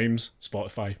sometimes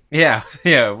Spotify. Yeah.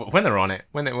 When they're on it,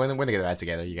 when they get their act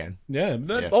together, you can. Yeah,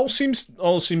 that Yeah. all seems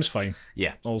fine.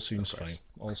 Yeah. All seems fine.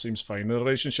 All seems fine. The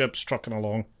relationship's trucking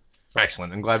along.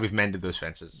 Excellent. I'm glad we've mended those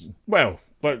fences. Well,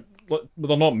 they're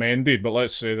not mended, but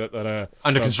let's say that they're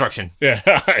Under construction.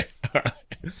 yeah.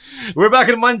 We're back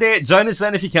on Monday. Join us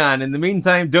then if you can. In the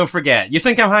meantime, don't forget, you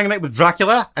think I'm hanging out with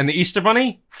Dracula and the Easter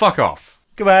Bunny? Fuck off.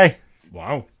 Goodbye.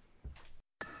 Wow.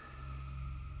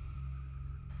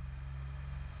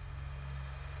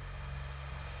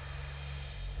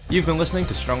 You've been listening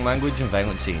to Strong Language and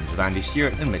Violent Scenes with Andy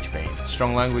Stewart and Mitch Bain.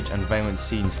 Strong Language and Violent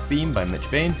Scenes theme by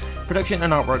Mitch Bain. Production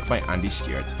and artwork by Andy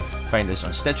Stewart. Find us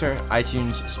on Stitcher,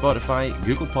 iTunes, Spotify,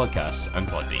 Google Podcasts, and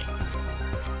Podbean.